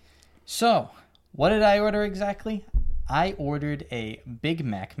 So, what did I order exactly? I ordered a Big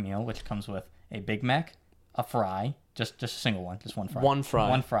Mac meal, which comes with a Big Mac, a fry, just a single one, just one fry. One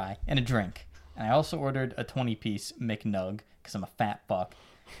fry, and a drink. And I also ordered a 20-piece McNug, because I'm a fat fuck.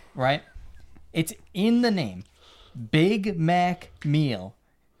 Right? It's in the name. Big Mac meal.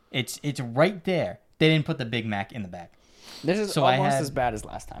 It's right there. They didn't put the Big Mac in the bag. This is almost as bad as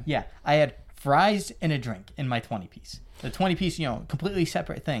last time. Yeah. I had fries and a drink in my 20-piece. The 20-piece, completely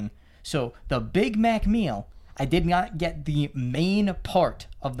separate thing. So the Big Mac meal, I did not get the main part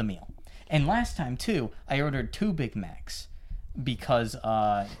of the meal. And last time, too, I ordered 2 Big Macs because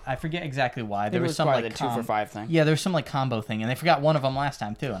I forget exactly why. There was some probably like the 2 for $5 thing. Yeah, there was some like combo thing, and they forgot one of them last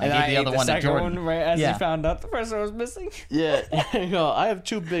time, too. And I gave the other one to Jordan. One right as he found out the first one was missing. Yeah, I have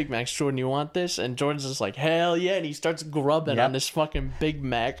 2 Big Macs, Jordan. You want this? And Jordan's just like, hell yeah, and he starts grubbing on this fucking Big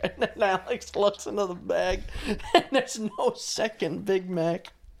Mac. And then Alex looks into the bag, and there's no second Big Mac.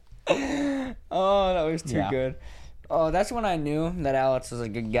 Oh, that was too good. Oh, that's when I knew that Alex was a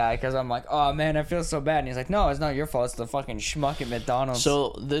good guy, because I'm like, oh man, I feel so bad. And he's like, no, it's not your fault. It's the fucking schmuck at McDonald's.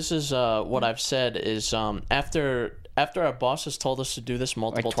 So this is what I've said is after our boss has told us to do this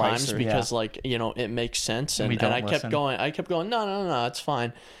multiple times because it makes sense, and I kept going, no, it's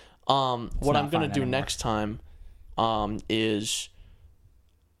fine. What I'm gonna do next time is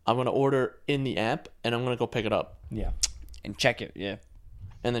I'm gonna order in the app, and I'm gonna go pick it up. Yeah. And check it,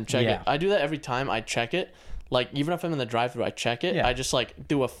 and then check it. I do that every time I check it. Like, even if I'm in the drive-thru, I check it. Yeah. I just,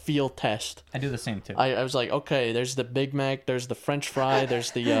 do a field test. I do the same, too. I was like, okay, there's the Big Mac, there's the French fry,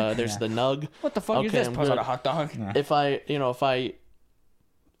 there's the the nug. What the fuck is this? Pulls out a hot dog. Yeah. If I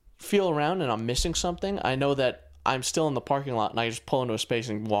feel around and I'm missing something, I know that I'm still in the parking lot, and I just pull into a space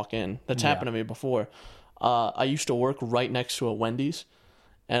and walk in. That's happened to me before. I used to work right next to a Wendy's,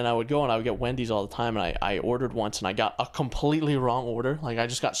 and I would go and I would get Wendy's all the time, and I ordered once, and I got a completely wrong order. Like, I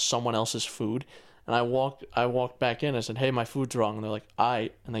just got someone else's food. And I walked back in. I said, "Hey, my food's wrong." And they're like, and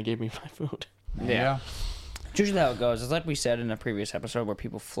they gave me my food. Yeah. It's usually how it goes. It's like we said in a previous episode where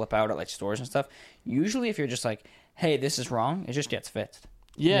people flip out at stores and stuff. Usually, if you're just like, "Hey, this is wrong," it just gets fixed.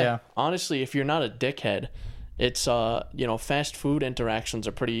 Yeah. Honestly, if you're not a dickhead, it's fast food interactions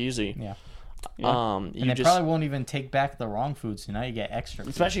are pretty easy. Yeah. Yeah. And they probably won't even take back the wrong food, so now you get extra food.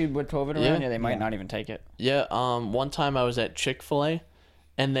 Especially with COVID around, they might not even take it. Yeah. One time I was at Chick-fil-A,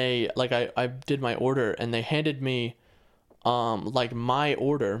 and they I did my order, and they handed me, like my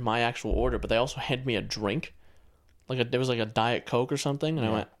order, my actual order, but they also handed me a drink, there was like a Diet Coke or something, and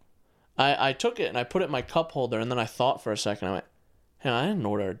I went, I took it and I put it in my cup holder, and then I thought for a second, I went, hey, I didn't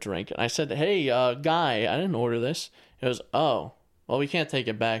order a drink, and I said, hey, guy, I didn't order this. He goes, oh. Well, we can't take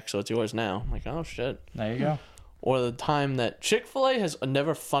it back, so it's yours now. I'm like, oh, shit. There you go. Or the time that Chick-fil-A has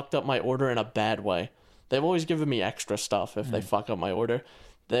never fucked up my order in a bad way. They've always given me extra stuff if they fuck up my order.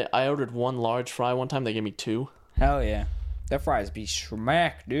 I ordered 1 large fry one time. They gave me 2. Hell yeah. Their fries be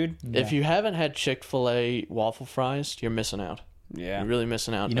smack, dude. Yeah. If you haven't had Chick-fil-A waffle fries, you're missing out. Yeah. You're really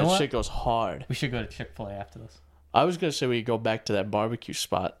missing out. You know that what? shit goes hard. We should go to Chick-fil-A after this. I was going to say we go back to that barbecue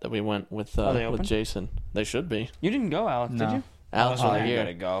spot that we went with Jason. They should be. You didn't go, Alex, did you? Alex was you here.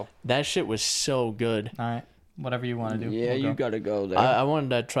 gotta go. That shit was so good. All right. Whatever you want to do. Yeah, we'll you go. gotta go there. I wanted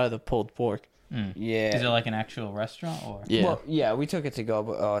to try the pulled pork. Yeah. Is it like an actual restaurant or? Yeah. Well, yeah, we took it to go,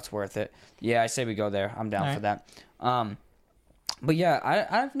 but it's worth it. Yeah, I say we go there. I'm down for that. But yeah,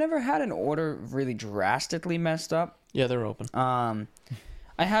 I've never had an order really drastically messed up. Yeah, they're open.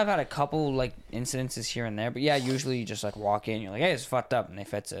 I have had a couple like incidences here and there, but yeah, usually you just like walk in, you're like, hey, it's fucked up, and they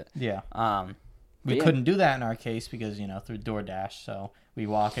fix it. Yeah. We couldn't do that in our case because through DoorDash, so we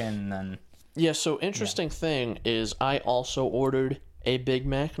walk in and then. Yeah. So interesting thing is, I also ordered a Big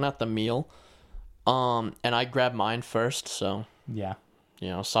Mac, not the meal, and I grabbed mine first. So yeah,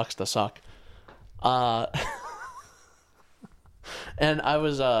 sucks to suck. And I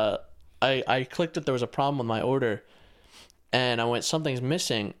was I clicked that there was a problem with my order, and I went, something's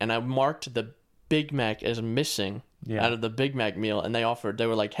missing, and I marked the Big Mac as missing out of the Big Mac meal, and they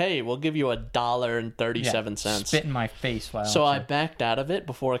were like, hey, we'll give you $1.37. Spit in my face. So I backed out of it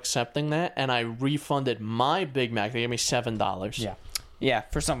before accepting that, and I refunded my Big Mac. They gave me $7. Yeah. Yeah,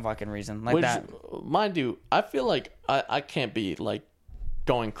 for some fucking reason like that. Mind you, I feel like I can't be like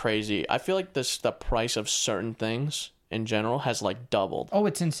going crazy. I feel like the price of certain things in general has like doubled. Oh,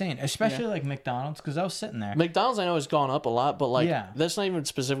 it's insane, especially like McDonald's, because I was sitting there. McDonald's I know has gone up a lot, but like that's not even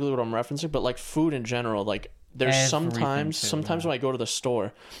specifically what I'm referencing, but like food in general, like there's sometimes when I go to the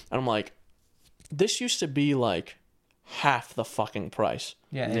store and I'm like, this used to be like half the fucking price.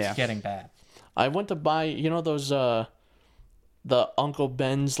 Yeah, it's getting bad. I went to buy, those the Uncle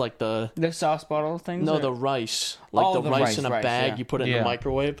Ben's, like the sauce bottle things? No, the rice. Like the rice in a bag, you put it in the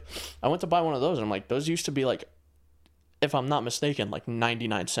microwave. I went to buy one of those and I'm like, those used to be like, if I'm not mistaken, like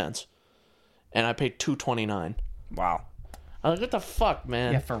 99 cents. And I paid $2.29. Wow. I was like, what the fuck,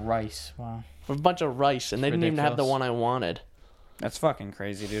 man? Yeah, for rice. Wow. For a bunch of rice, and they didn't even have the one I wanted. That's fucking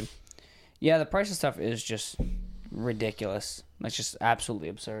crazy, dude. Yeah, the price of stuff is just ridiculous. It's just absolutely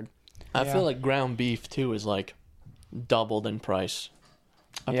absurd. I feel like ground beef, too, is like doubled in price.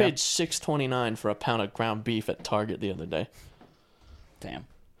 I paid $6.29 for a pound of ground beef at Target the other day. Damn.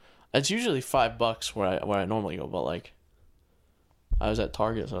 It's usually $5 where I normally go, but like I was at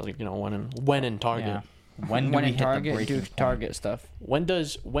Target, so I was like, when in Target. Yeah. When we hit Target the do Target stuff? When do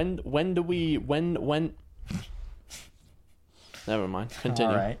we Never mind.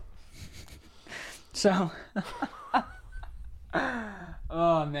 Continue. All right. So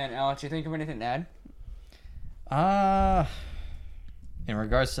oh man, Alex, you think of anything to add? In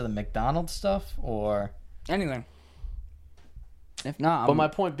regards to the McDonald's stuff or anything? If not, but my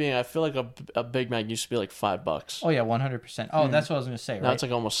point being, I feel like a Big Mac used to be like $5. Oh yeah, 100%. Oh, that's what I was gonna say. Right? Now it's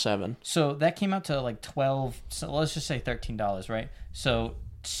like almost $7. So that came out to like 12. So let's just say $13, right? So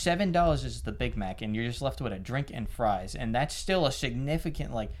 $7 is the Big Mac, and you're just left with a drink and fries, and that's still a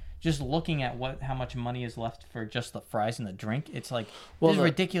significant like. Just looking at how much money is left for just the fries and the drink, it's like this is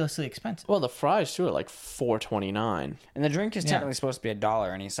ridiculously expensive. Well, the fries too are like $4.29, and the drink is technically supposed to be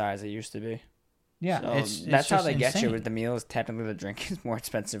 $1 any size it used to be. Yeah, so that's how they get you with the meal. Is technically the drink is more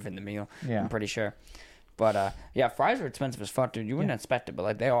expensive than the meal. Yeah, I'm pretty sure. But fries are expensive as fuck, dude. You wouldn't expect it, but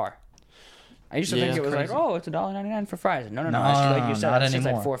like they are. I used to think it was like, oh, it's $1.99 for fries. No. Like you said, it's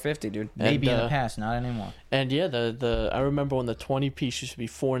like $4.50, dude. Maybe in the past, not anymore. And yeah, the I remember when the 20-piece used to be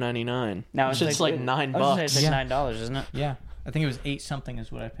 $4.99. Now it's like $9. It's like $9, isn't it? Yeah, I think it was $8 something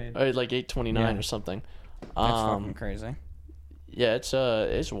is what I paid. Or like $8.29 or something. That's fucking crazy. Yeah,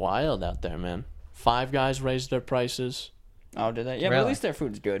 it's wild out there, man. Five Guys raised their prices. Oh, did they? Yeah, but at least their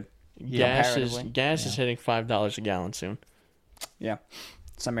food's good. Gas is hitting $5 a gallon soon. Yeah.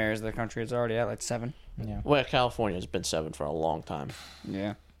 Some areas of the country it's already at like 7. Yeah. Well, California has been 7 for a long time.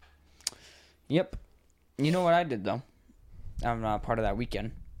 Yeah. Yep. You know what I did though? I'm not part of that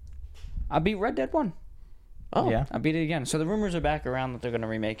weekend. I beat Red Dead 1. Oh, Yeah. I beat it again. So the rumors are back around that they're going to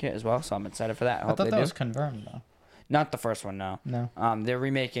remake it as well. So I'm excited for that. I hope thought they that do. was confirmed though. Not the first one, no. No. They're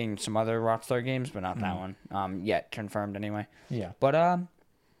remaking some other Rockstar games, but not that one. Yet confirmed anyway. Yeah. But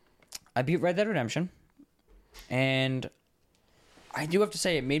I beat Red Dead Redemption, and I do have to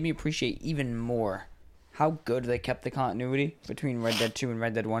say it made me appreciate even more how good they kept the continuity between Red Dead 2 and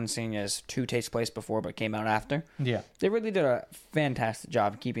Red Dead 1, seeing as 2 takes place before but came out after. Yeah. They really did a fantastic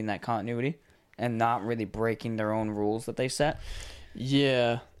job keeping that continuity and not really breaking their own rules that they set.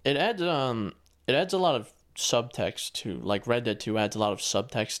 Yeah, it adds a lot of subtext to, like, Red Dead 2 adds a lot of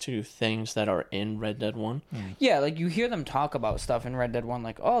subtext to things that are in Red Dead 1. Yeah, like you hear them talk about stuff in Red Dead 1,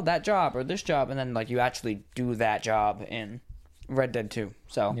 like, oh, that job or this job, and then like you actually do that job in Red Dead 2.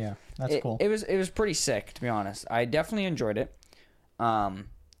 So Yeah. That's cool. It was pretty sick, to be honest. I definitely enjoyed it.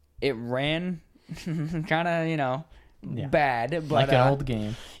 It ran kind of, bad, but like an old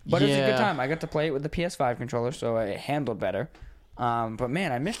game. But it's a good Yeah. time. I got to play it with the PS5 controller, so it handled better. But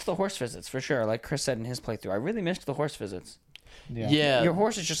man, I missed the horse visits for sure. Like Chris said in his playthrough, I really missed the horse visits. Yeah. Your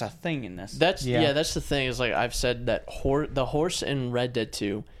horse is just a thing in this. That's the thing, is like I've said that the horse in Red Dead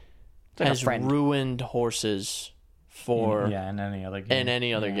 2 like a has friend. ruined horses for in any other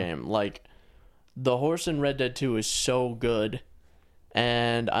game. game. Like, the horse in Red Dead 2 is so good,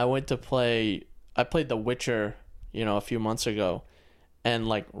 and I played The Witcher, a few months ago, and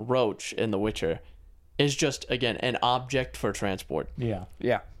like Roach in The Witcher is just, again, an object for transport. Yeah.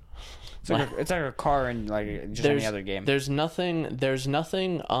 Yeah. It's like a car in like just any other game. There's nothing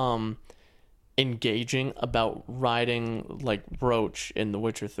engaging about riding like Roach in The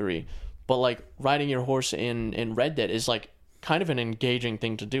Witcher 3. But like riding your horse in Red Dead is like kind of an engaging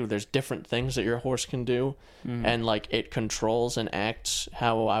thing to do. There's different things that your horse can do, and like it controls and acts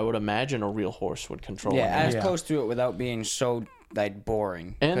how I would imagine a real horse would control. as close to it without being so like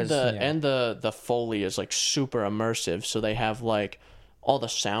boring. And the Foley is like super immersive, so they have like all the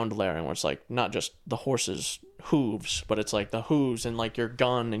sound layering where it's like not just the horse's hooves, but it's like the hooves and like your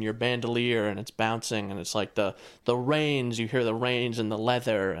gun and your bandolier, and it's bouncing, and it's like the reins, you hear the reins and the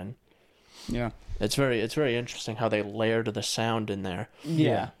leather, and it's very interesting how they layered the sound in there.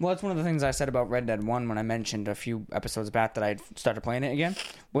 Yeah. Well, that's one of the things I said about Red Dead 1 when I mentioned a few episodes back that I started playing it again,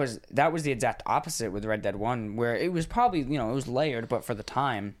 was the exact opposite with Red Dead 1, where it was probably, it was layered, but for the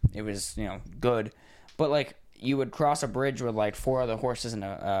time, it was, good. But, like, you would cross a bridge with, like, 4 other horses in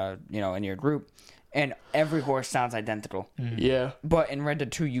in your group, and every horse sounds identical. Yeah. But in Red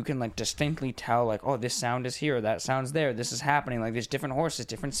Dead 2, you can, like, distinctly tell, like, oh, this sound is here, that sound's there, this is happening. Like, there's different horses,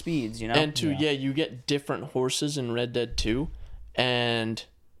 different speeds, And you get different horses in Red Dead 2, and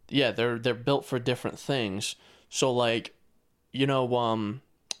they're built for different things. So, like,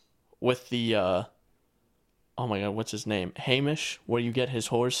 with the oh my god, what's his name? Hamish, where you get his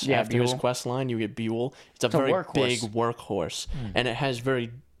horse after his quest line, you get Buell. It's a very big workhorse, and it has very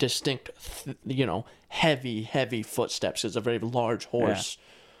distinct, heavy footsteps. It's a very large horse,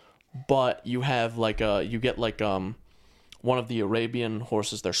 but you have one of the Arabian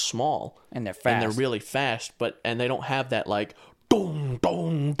horses. They're small and they're fast, and they're really fast, and they don't have that like dong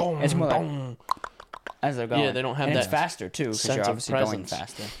dong dong. It's more dong. like as they're going. Yeah, they don't have and that. It's faster too because you're obviously going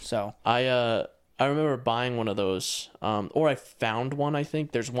faster. So I remember buying one of those, or I found one. I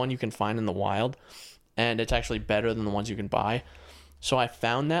think there's one you can find in the wild, and it's actually better than the ones you can buy. So I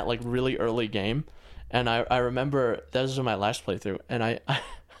found that like really early game, and I remember that was my last playthrough, and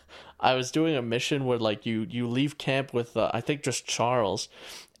I was doing a mission where like you leave camp with I think just Charles,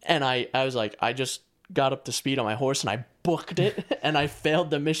 and I was like, I just got up to speed on my horse and I booked it, and I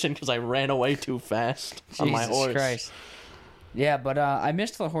failed the mission because I ran away too fast on my horse. Jesus Christ. Yeah, but I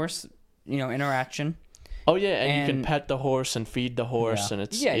missed the horse, interaction. Oh yeah, and you can pet the horse and feed the horse, and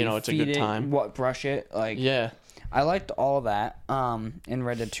it's it's a good time. Brush it, like I liked all that in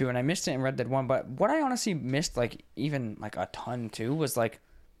Red Dead 2, and I missed it in Red Dead 1. But what I honestly missed, like even like a ton too, was like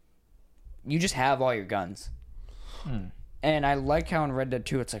you just have all your guns. And I like how in Red Dead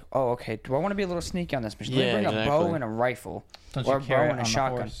 2 it's like, oh, okay, do I want to be a little sneaky on this mission? Let me bring a bow and a rifle. Or a bow and a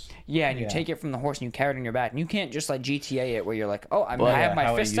shotgun. Yeah, and you take it from the horse and you carry it on your back. And you can't just like GTA it where you're like, oh, I have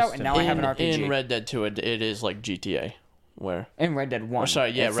my fist out and now I have an RPG. In Red Dead 2, it is like GTA. Where? In Red Dead 1. Oh, sorry,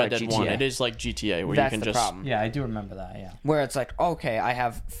 yeah, Red Dead 1. It is like GTA where you can just... problem. Yeah, I do remember that, yeah. Where it's like, okay, I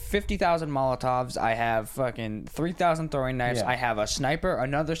have 50,000 Molotovs, I have fucking 3,000 throwing knives, I have a sniper,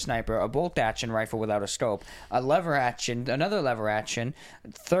 another sniper, a bolt-action rifle without a scope, a lever action, another lever action,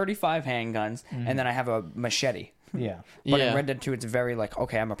 35 handguns, and then I have a machete. Yeah. But in Red Dead 2, it's very like,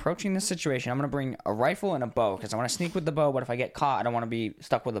 okay, I'm approaching this situation, I'm going to bring a rifle and a bow, because I want to sneak with the bow, but if I get caught, I don't want to be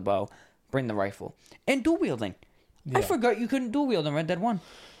stuck with a bow. Bring the rifle. And dual wielding. Yeah. I forgot you couldn't dual wield in Red Dead 1.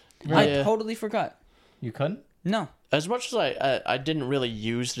 I totally forgot. You couldn't? No. As much as I didn't really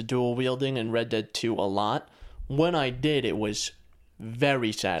use the dual wielding in Red Dead 2 a lot, when I did, it was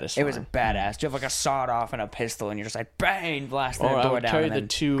very satisfying. It was badass. You have like a sawed off and a pistol, and you're just like bang, blasting the Or I door would down. carry And the then,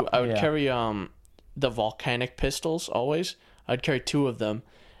 two. I would carry the volcanic pistols always. I'd carry 2 of them,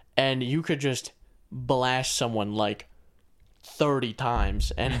 and you could just blast someone like 30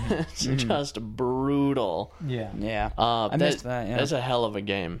 times, and it's just brutal. Yeah. I missed that. Yeah. That's a hell of a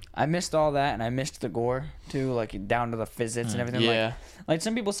game. I missed all that, and I missed the gore too, like down to the physics and everything. Yeah. Like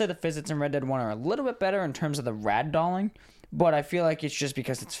some people say the physics in Red Dead 1 are a little bit better in terms of the ragdolling, but I feel like it's just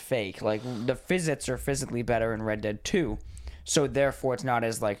because it's fake. Like the physics are physically better in Red Dead 2, so therefore it's not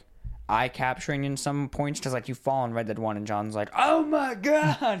as like eye capturing in some points, because like you fall in Red Dead 1 and John's like, oh my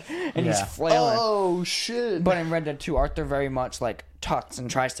god, and he's flailing. Oh shit! But in Red Dead 2, Arthur very much like tucks and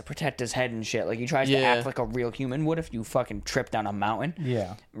tries to protect his head and shit. Like he tries to act like a real human would if you fucking trip down a mountain.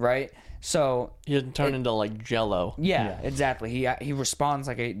 Yeah. Right. So he doesn't turn into like Jello. Yeah, exactly. He responds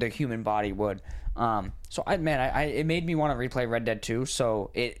like the human body would. So it made me want to replay Red Dead 2.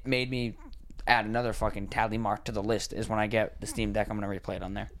 So it made me add another fucking tally mark to the list. Is when I get the Steam Deck, I'm gonna replay it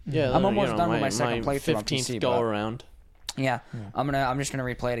on there. Yeah, I'm almost done with my second playthrough on 15th PC. go around. Yeah, I'm just gonna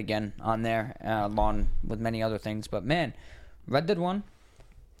replay it again on there, along with many other things. But man, Red Dead 1,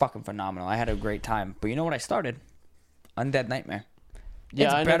 fucking phenomenal. I had a great time. But you know what I started? Undead Nightmare.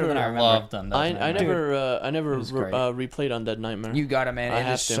 Yeah, it's better than I remember. Loved Undead Nightmare. I never great. replayed Undead Nightmare. You got it, man.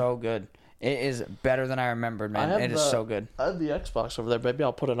 It is to. so good. It is better than I remembered, man. It is so good. I have the Xbox over there. Maybe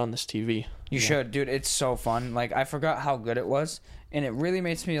I'll put it on this TV. You should, dude. It's so fun. Like, I forgot how good it was, and it really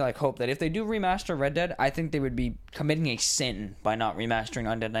makes me like hope that if they do remaster Red Dead, I think they would be committing a sin by not remastering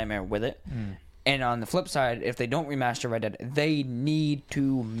Undead Nightmare with it. And on the flip side, if they don't remaster Red Dead, they need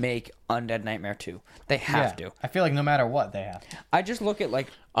to make Undead Nightmare 2. They have to. I feel like no matter what, they have to. I just look at like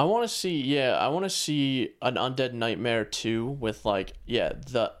I want to see an Undead Nightmare 2 with like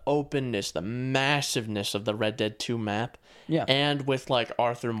the openness, the massiveness of the Red Dead 2 map. Yeah. And with like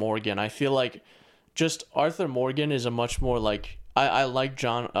Arthur Morgan. I feel like just Arthur Morgan is a much more like I like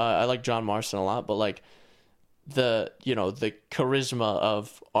John Marston a lot, but like the charisma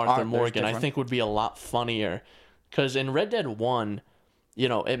of Arthur Morgan I think would be a lot funnier, because in Red Dead 1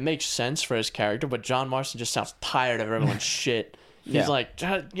 it makes sense for his character, but John Marston just sounds tired of everyone's shit. He's like,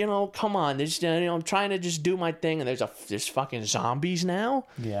 come on, I'm trying to just do my thing, and there's fucking zombies now.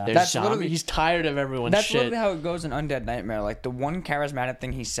 Yeah, that's literally, he's tired of everyone's shit. That's literally how it goes in Undead Nightmare. Like the one charismatic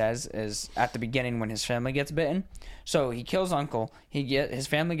thing he says is at the beginning when his family gets bitten. So he kills Uncle. His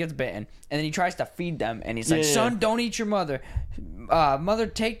family gets bitten, and then he tries to feed them, and he's like, "Son, don't eat your mother. Mother,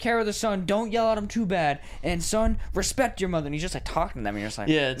 take care of the son. Don't yell at him too bad. And son, respect your mother." And he's just like talking to them, and you're just like,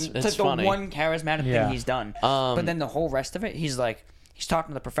 it's like funny. The one charismatic thing he's done. But then the whole rest of it, he's talking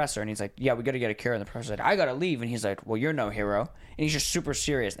to the professor, and he's like, "Yeah, we got to get a cure." And the professor's like, "I gotta leave," and he's like, "Well, you're no hero." And he's just super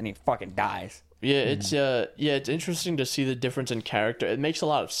serious, and he fucking dies. Yeah, it's interesting to see the difference in character. It makes a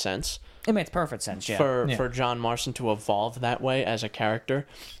lot of sense. It makes perfect sense, for John Marston to evolve that way as a character,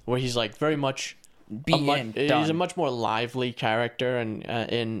 where he's like very much he's a much more lively character, and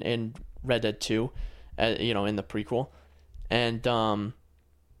in Red Dead 2, in the prequel, and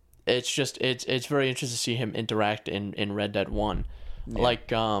it's very interesting to see him interact in Red Dead 1,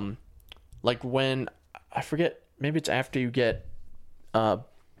 like when I forget, maybe it's after you get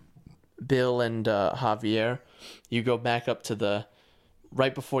Bill and Javier, you go back up to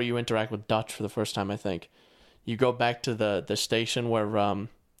right before you interact with Dutch for the first time, I think. You go back to the station where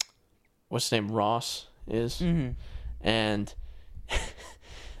what's his name, Ross is, and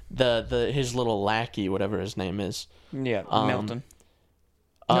his little lackey, whatever his name is. Yeah, Milton.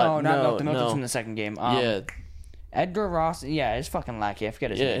 Not Milton. Milton's in the second game. Edgar Ross. Yeah, his fucking lackey. I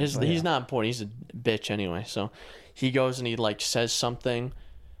forget his name. He's not important. He's a bitch anyway. So he goes and he like says something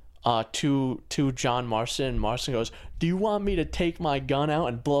to John Marston, and Marston goes, "Do you want me to take my gun out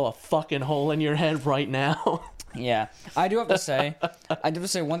and blow a fucking hole in your head right now?" Yeah, I do have to say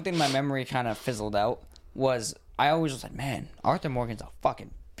one thing my memory kind of fizzled out was I always was like, man, Arthur Morgan's a fucking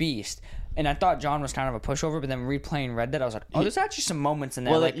beast. And I thought John was kind of a pushover, but then replaying Red Dead, I was like, there's actually some moments in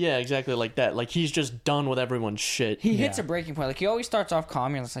there. Well, yeah, exactly like that. Like, he's just done with everyone's shit. He hits a breaking point. Like, he always starts off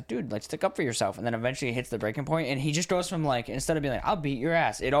calm. You're just like, dude, like, stick up for yourself. And then eventually he hits the breaking point, and he just goes from, like, instead of being like, I'll beat your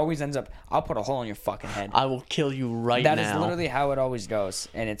ass, it always ends up, I'll put a hole in your fucking head. I will kill you right now. That is literally how it always goes,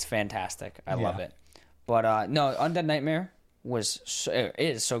 and it's fantastic. I love it. But, no, Undead Nightmare it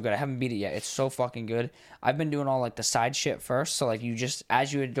is so good. I haven't beat it yet. It's so fucking good. I've been doing all like the side shit first. So like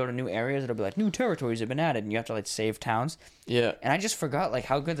as you go to new areas, it'll be like new territories have been added, and you have to like save towns. Yeah. And I just forgot like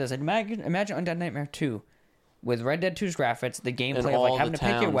how good this is. Imagine Undead Nightmare 2 with Red Dead 2's graphics, the gameplay of like having to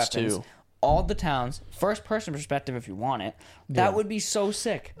pick your weapons, all the towns, first person perspective if you want it. That would be so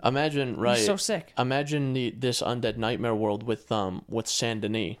sick. Imagine, right? So sick. Imagine this Undead Nightmare world with Saint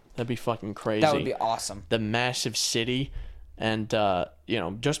Denis. That'd be fucking crazy. That would be awesome. The massive city, and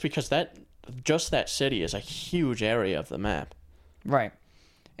just because that city is a huge area of the map. Right.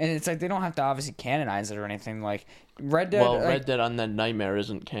 And it's like they don't have to obviously canonize it or anything. Like Red Dead. Well, Red Dead Undead Nightmare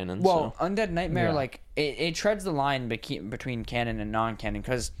isn't canon. Well, so. Undead Nightmare, like it treads the line between canon and non-canon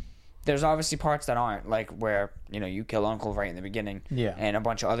because there's obviously parts that aren't, like where you kill Uncle right in the beginning, and a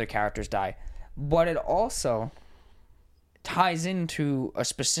bunch of other characters die, but it also ties into a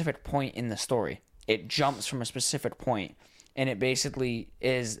specific point in the story. It jumps from a specific point, and it basically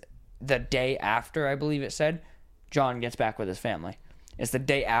is the day after, I believe it said, John gets back with his family. It's the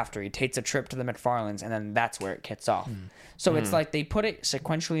day after he takes a trip to the McFarlanes, and then that's where it kicks off. So it's like they put it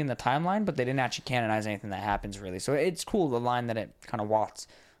sequentially in the timeline, but they didn't actually canonize anything that happens really. So it's cool, the line that it kind of walks.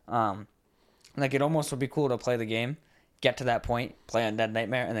 Like it almost would be cool to play the game, get to that point, play Undead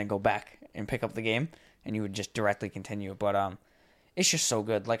Nightmare, and then go back and pick up the game, and you would just directly continue. But it's just so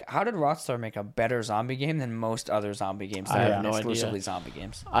good. Like, how did Rockstar make a better zombie game than most other zombie games that I have are no exclusively idea. zombie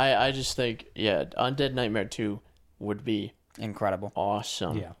games? I just think, Undead Nightmare 2 would be Incredible.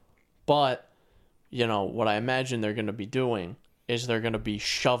 awesome. Yeah. But, what I imagine they're going to be doing is they're going to be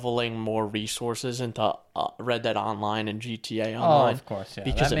shoveling more resources into Red Dead Online and GTA Online. Oh, of course, yeah.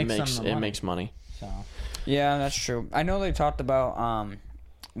 Because That it makes them the money. makes money. So Yeah, that's true. I know they talked about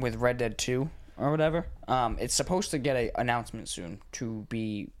with Red Dead 2 or whatever. It's supposed to get an announcement soon to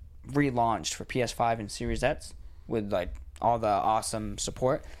be relaunched for PS5 and Series X with like all the awesome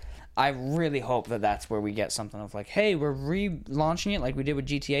support. I really hope that that's where we get something of like, hey, we're relaunching it like we did with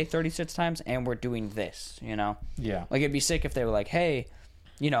GTA 36 times, and we're doing this, Yeah. Like it'd be sick if they were like, hey,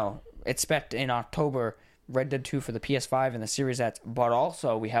 expect in October Red Dead 2 for the PS5 and the Series X, but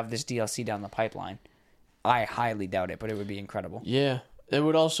also we have this DLC down the pipeline. I highly doubt it, but it would be incredible. Yeah. It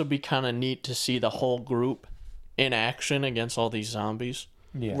would also be kind of neat to see the whole group in action against all these zombies.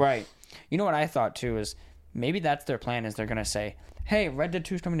 Yeah. Right. You know what I thought too is maybe that's their plan is they're going to say, hey, Red Dead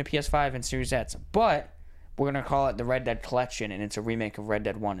 2 is coming to PS5 and Series X, but we're going to call it the Red Dead Collection, and it's a remake of Red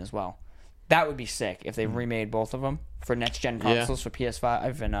Dead 1 as well. That would be sick if they remade both of them for next-gen consoles for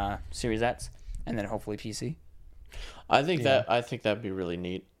PS5 and Series X, and then hopefully PC. I think that'd be really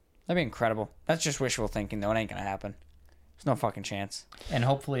neat. That'd be incredible. That's just wishful thinking, though. It ain't going to happen. There's no fucking chance. And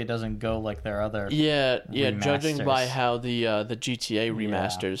hopefully it doesn't go like their other. Yeah. Judging remasters. by how the GTA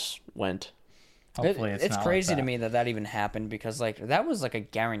remasters went. Hopefully It's not crazy like to that. me that even happened because like that was like a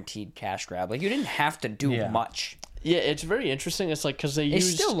guaranteed cash grab. Like you didn't have to do much. Yeah, it's very interesting. It's like because It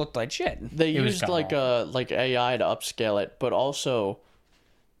still looked like shit. They was used kinda like AI to upscale it, but also,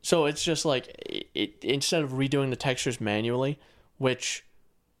 so it's just like instead of redoing the textures manually, which,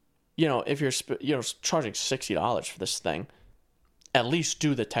 if you're charging $60 for this thing, at least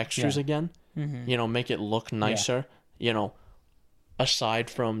do the textures again. Mm-hmm. Make it look nicer. Aside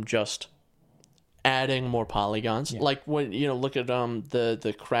from just adding more polygons, like when look at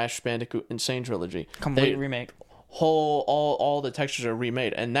the Crash Bandicoot Insane trilogy, Complete remake. All the textures are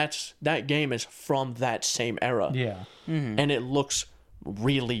remade, and that game is from that same era. Yeah. And it looks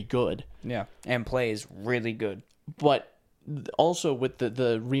really good. Yeah, and plays really good. But also with the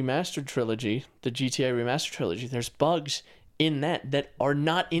remastered trilogy, the GTA remastered trilogy, there's bugs in that are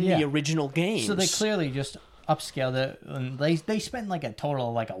not in the original games. So they clearly just upscaled it, and they spent like a total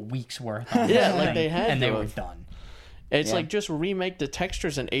of like a week's worth on Yeah, this like thing, they had and to they were have. done. It's like just remake the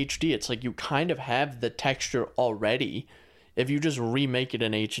textures in HD. It's like you kind of have the texture already if you just remake it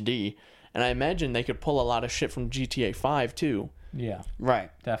in HD. And I imagine they could pull a lot of shit from GTA 5 too. Yeah,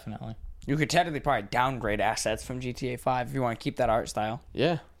 Right. definitely. You could technically probably downgrade assets from GTA 5 if you want to keep that art style.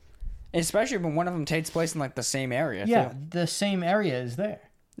 Yeah. Especially when one of them takes place in like the same area. Yeah, too. the same area is there.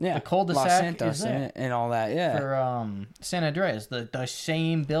 Yeah. The cul-de-sac Los Santos is there. and all that. Yeah. For San Andreas, the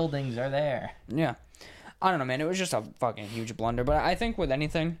same buildings are there. Yeah. I don't know, man. It was just a fucking huge blunder. But I think with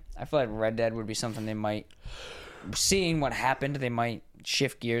anything, I feel like Red Dead would be something they might, seeing what happened, they might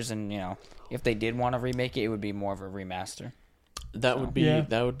shift gears and, if they did want to remake it, it would be more of a remaster. That would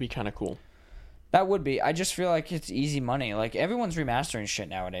be kind of cool. That would be. I just feel like it's easy money. Like, everyone's remastering shit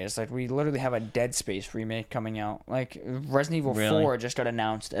nowadays. Like, we literally have a Dead Space remake coming out. Like, Resident Evil 4 just got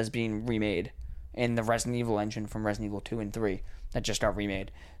announced as being remade in the Resident Evil engine from Resident Evil 2 and 3 that just got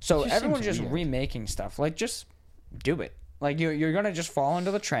remade. So everyone's just remaking stuff. Like, just do it. Like, you're going to just fall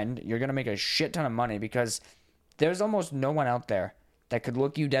into the trend. You're going to make a shit ton of money because there's almost no one out there that could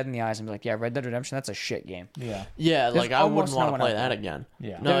look you dead in the eyes and be like, yeah, Red Dead Redemption, that's a shit game. Yeah. Yeah, like I wouldn't almost want no to one play out that there. again.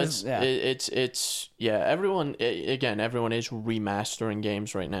 Yeah. No, There's- everyone again, everyone is remastering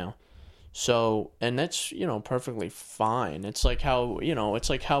games right now. So, and that's, perfectly fine. It's like how,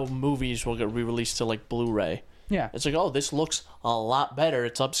 movies will get re-released to like Blu-ray. Yeah. It's like, oh, this looks a lot better.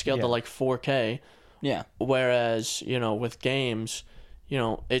 It's upscaled to like 4K. Yeah. Whereas, with games,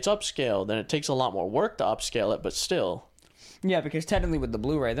 it's upscaled and it takes a lot more work to upscale it, but still. Yeah, because technically with the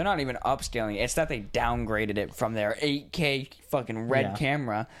Blu-ray, they're not even upscaling it. It's that they downgraded it from their 8K fucking red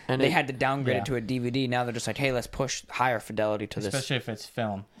camera. And they had to downgrade it to a DVD. Now they're just like, hey, let's push higher fidelity to this. Especially if it's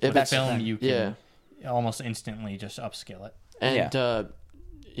film. If it's film, you can almost instantly just upscale it. And,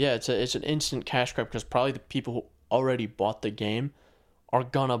 it's an instant cash grab because probably the people who already bought the game are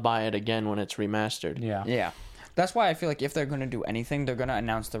gonna buy it again when it's remastered. Yeah. Yeah. That's why I feel like if they're going to do anything, they're going to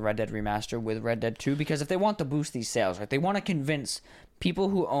announce the Red Dead Remaster with Red Dead 2, because if they want to boost these sales, right, they want to convince people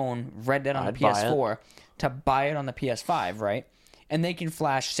who own Red Dead on the PS4 to buy it on the PS5, right? And they can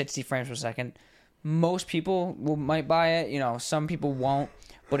flash 60 frames per second. Most people might buy it, some people won't.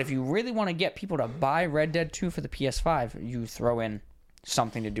 But if you really want to get people to buy Red Dead 2 for the PS5, you throw in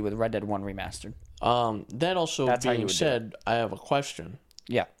something to do with Red Dead 1 Remastered. That also being said, I have a question.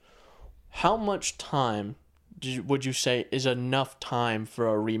 Yeah. How much time would you say is enough time for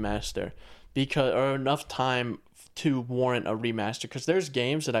a remaster, or enough time to warrant a remaster? Because there's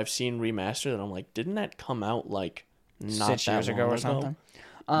games that I've seen remastered and I'm like, didn't that come out like not 6 years ago or something?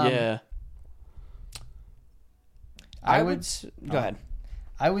 Yeah. I would go ahead.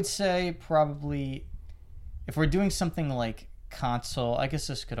 I would say probably if we're doing something like console, I guess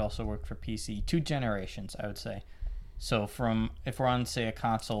this could also work for PC. 2 generations, I would say. So if we're on, say, a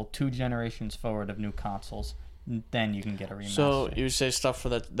console, 2 generations forward of new consoles, then you can get a remaster. So you say stuff for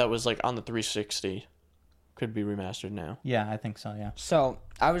that was like on the 360 could be remastered now. Yeah, I think so, yeah. So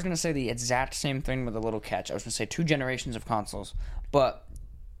I was going to say the exact same thing with a little catch. I was going to say 2 generations of consoles. But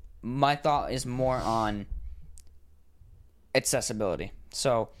my thought is more on accessibility.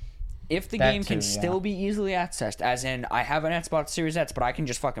 So if the game can still be easily accessed, as in I have an Xbox Series X, but I can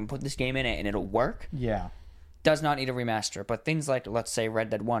just fucking put this game in it and it'll work. Yeah. Does not need a remaster. But things like, let's say,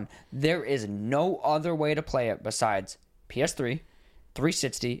 Red Dead 1, there is no other way to play it besides PS3,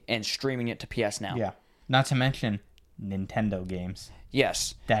 360, and streaming it to PS Now. Yeah. Not to mention Nintendo games.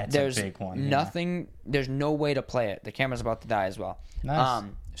 Yes. There's a big one. Nothing, there's no way to play it. The camera's about to die as well. Nice.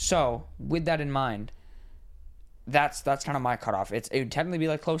 So, with that in mind, that's kind of my cutoff. It would technically be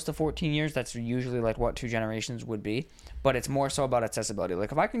like close to 14 years. That's usually like what 2 generations would be. But it's more so about accessibility.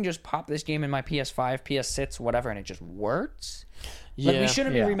 Like if I can just pop this game in my PS5, PS6, whatever, and it just works. Yeah. Like we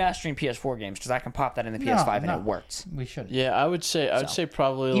shouldn't be remastering PS4 games because I can pop that in the PS5 and it works. We should. Yeah, I would say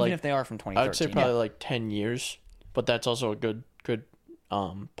probably even if they are from 2013. I would say probably like 10 years, but that's also a good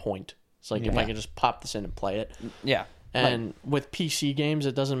point. It's like if I can just pop this in and play it. Yeah. And with PC games,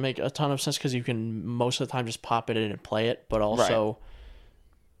 it doesn't make a ton of sense because you can most of the time just pop it in and play it, but also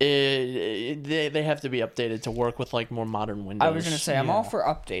they have to be updated to work with like more modern Windows. I was gonna say I'm all for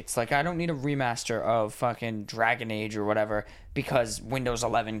updates. Like I don't need a remaster of fucking Dragon Age or whatever because Windows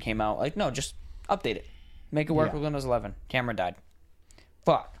 11 came out. Like no, just update it, make it work with Windows 11. Camera died.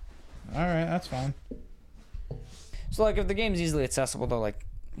 Fuck. All right, that's fine. So like if the game's easily accessible though, like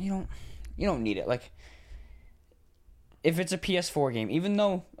you don't need it. Like if it's a PS4 game, even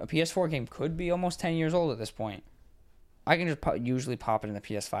though a PS4 game could be almost 10 years old at this point, I can just usually pop it in the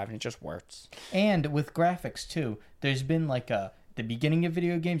PS5 and it just works. And with graphics too, there's been like the beginning of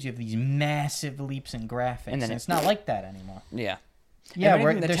video games, you have these massive leaps in graphics, and it's not like that anymore. Yeah. Yeah,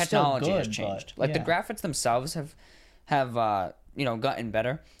 the technology has changed. But, like the graphics themselves have gotten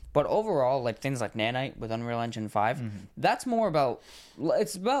better. But overall, like things like Nanite with Unreal Engine 5, that's more about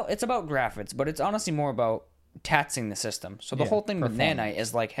it's about graphics, but it's honestly more about taxing the system. So the whole thing with Nanite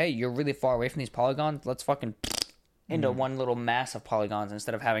is like, hey, you're really far away from these polygons. Let's fucking into one little mass of polygons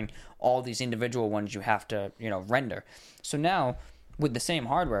instead of having all these individual ones you have to, render. So now with the same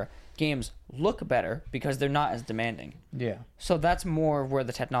hardware, games look better because they're not as demanding. Yeah. So that's more where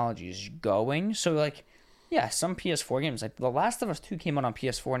the technology is going. So like, yeah, some PS4 games, like The Last of Us 2 came out on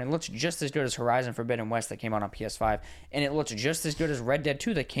PS4 and it looks just as good as Horizon Forbidden West that came out on PS5. And it looks just as good as Red Dead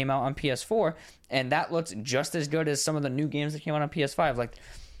 2 that came out on PS4. And that looks just as good as some of the new games that came out on PS5. Like,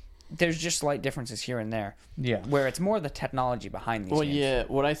 there's just slight differences here and there. Yeah. Where it's more the technology behind these games. Well, yeah,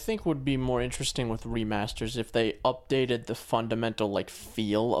 what I think would be more interesting with remasters if they updated the fundamental, like,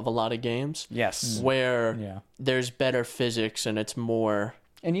 feel of a lot of games. Yes. Where there's better physics and it's more...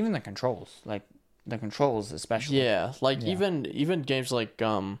 And even the controls. Like, the controls especially. Yeah, like even games like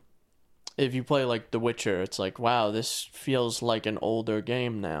if you play like The Witcher, it's like, wow, this feels like an older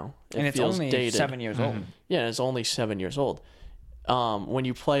game now. And it's feels only dated. 7 years old. Yeah, it's only 7 years old. When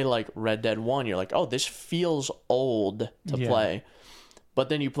you play like Red Dead 1, you're like, oh, this feels old to play. But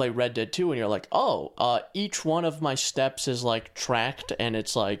then you play Red Dead 2 and you're like, oh, each one of my steps is like tracked, and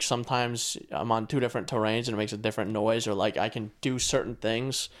it's like sometimes I'm on 2 different terrains and it makes a different noise, or like I can do certain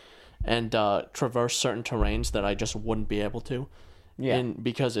things and traverse certain terrains that I just wouldn't be able to. Yeah.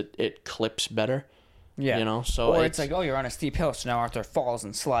 Because it clips better. Yeah. You know, so or it's like, oh, you're on a steep hill, so now Arthur falls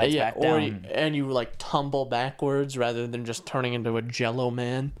and slides back down. And you like tumble backwards rather than just turning into a Jello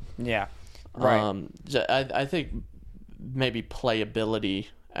man. Yeah. Right. I think maybe playability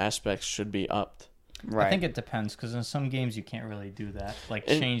aspects should be upped. Right. I think it depends, because in some games you can't really do that. Like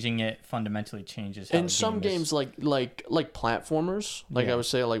changing it fundamentally changes how in some games like platformers, like I would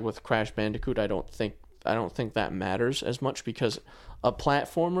say, like with Crash Bandicoot, I don't think that matters as much, because a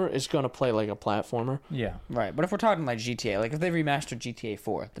platformer is going to play like a platformer. Yeah. Right. But if we're talking like GTA, like if they remastered GTA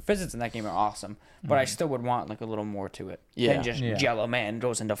 4, the physics in that game are awesome, but I still would want like a little more to it than just Jello Man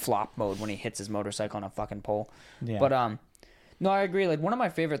goes into flop mode when he hits his motorcycle on a fucking pole. Yeah. But no, I agree. Like one of my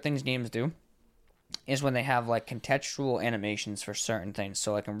favorite things games do is when they have like contextual animations for certain things.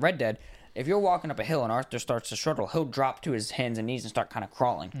 So like in Red Dead, if you're walking up a hill and Arthur starts to struggle, he'll drop to his hands and knees and start kind of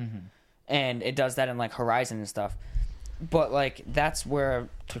crawling. Mm-hmm. And it does that in like Horizon and stuff. But like that's where,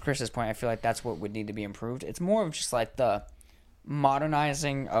 to Chris's point, I feel like that's what would need to be improved. It's more of just like the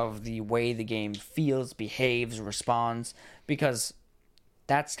modernizing of the way the game feels, behaves, responds, because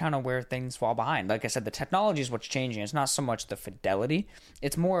that's kind of where things fall behind. Like I said, the technology is what's changing. It's not so much the fidelity.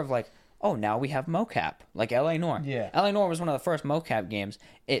 It's more of like, oh, now we have mocap, like L.A. Noire. Yeah. L.A. Noire was one of the first mocap games.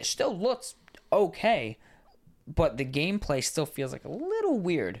 It still looks okay, but the gameplay still feels like a little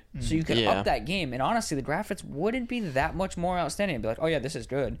weird. So you could up that game, and honestly, the graphics wouldn't be that much more outstanding. It'd be like, oh yeah, this is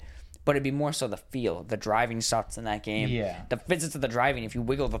good. But it'd be more so the feel, the driving shots in that game. Yeah. The physics of the driving, if you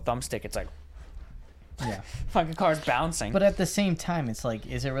wiggle the thumbstick, it's like, Yeah. fucking car's bouncing. But at the same time, it's like,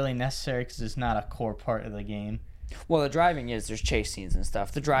 is it really necessary? Because it's not a core part of the game. Well, the driving is, there's chase scenes and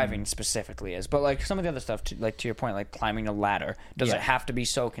stuff. The driving specifically is. But, like, some of the other stuff, like to your point, like climbing a ladder, does it have to be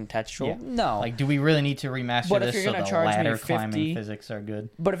so contextual? Yeah. No. Like, do we really need to remaster But if this you're so gonna the charge me ladder 50 climbing physics are good?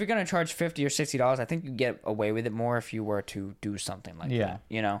 But if you're going to charge $50 or $60, I think you get away with it more if you were to do something like that.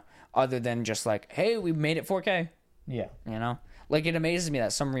 You know? Other than just like, hey, we made it 4K. Yeah. You know? Like, it amazes me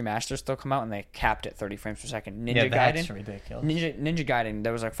that some remasters still come out and they capped at 30 frames per second. Yeah, that's ridiculous. Ninja Gaiden,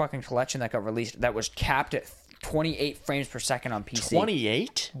 there was a fucking collection that got released that was capped at 28 frames per second on PC.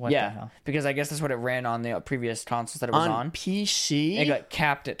 28? What the Yeah, hell? because I guess that's what it ran on the previous consoles that it was on. PC? It got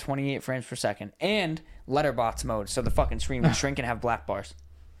capped at 28 frames per second. And letterbox mode, so the fucking screen would shrink and have black bars.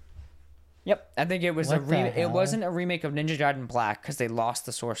 Yep, I think it was it wasn't a remake of Ninja Gaiden Black, because they lost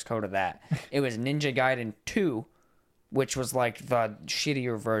the source code of that. It was Ninja Gaiden 2, which was like the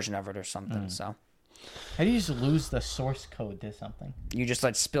shittier version of it or something. So How do you just lose the source code to something? you just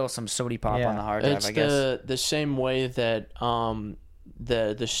like spill some sody pop Yeah. on the hard drive, It's I guess. the same way that the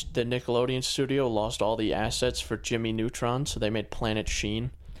Nickelodeon studio lost all the assets for Jimmy Neutron, so they made Planet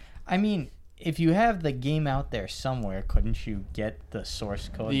Sheen. I mean, if you have the game out there somewhere, couldn't you get the source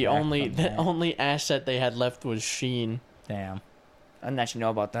code? The back only from the that? only asset they had left was Sheen. Damn. I didn't actually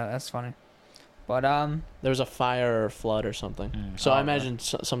know about that. That's funny. But There was a fire or flood or something. So I imagine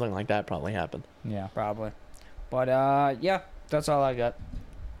something like that probably happened. Yeah. probably. But yeah, that's all I got.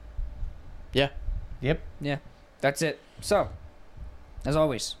 Yeah. Yep. Yeah, that's it. So, as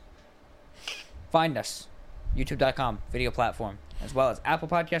always, find us, youtube.com, video platform, as well as Apple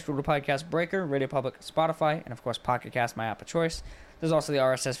Podcast, Google Podcast, Breaker, Radio Public, Spotify, and of course Pocket Cast, my app of choice. There's also the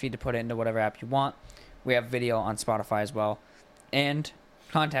RSS feed to put it into whatever app you want. We have video on Spotify as well. And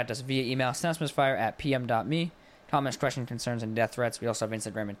contact us via email, synapsemisfire@pm.me. Comments, questions, concerns, and death threats. We also have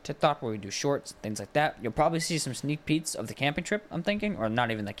Instagram and TikTok where we do shorts, things like that. You'll probably see some sneak peeks of the camping trip, I'm thinking. Or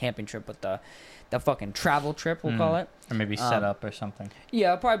not even the camping trip, but the fucking travel trip, we'll call it. Or maybe set up or something.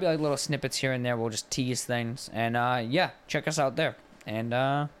 Yeah, probably like little snippets here and there. We'll just tease things. And yeah, check us out there. And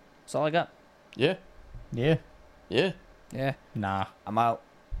that's all I got. Yeah. Yeah. Yeah. Yeah, Nah. I'm out.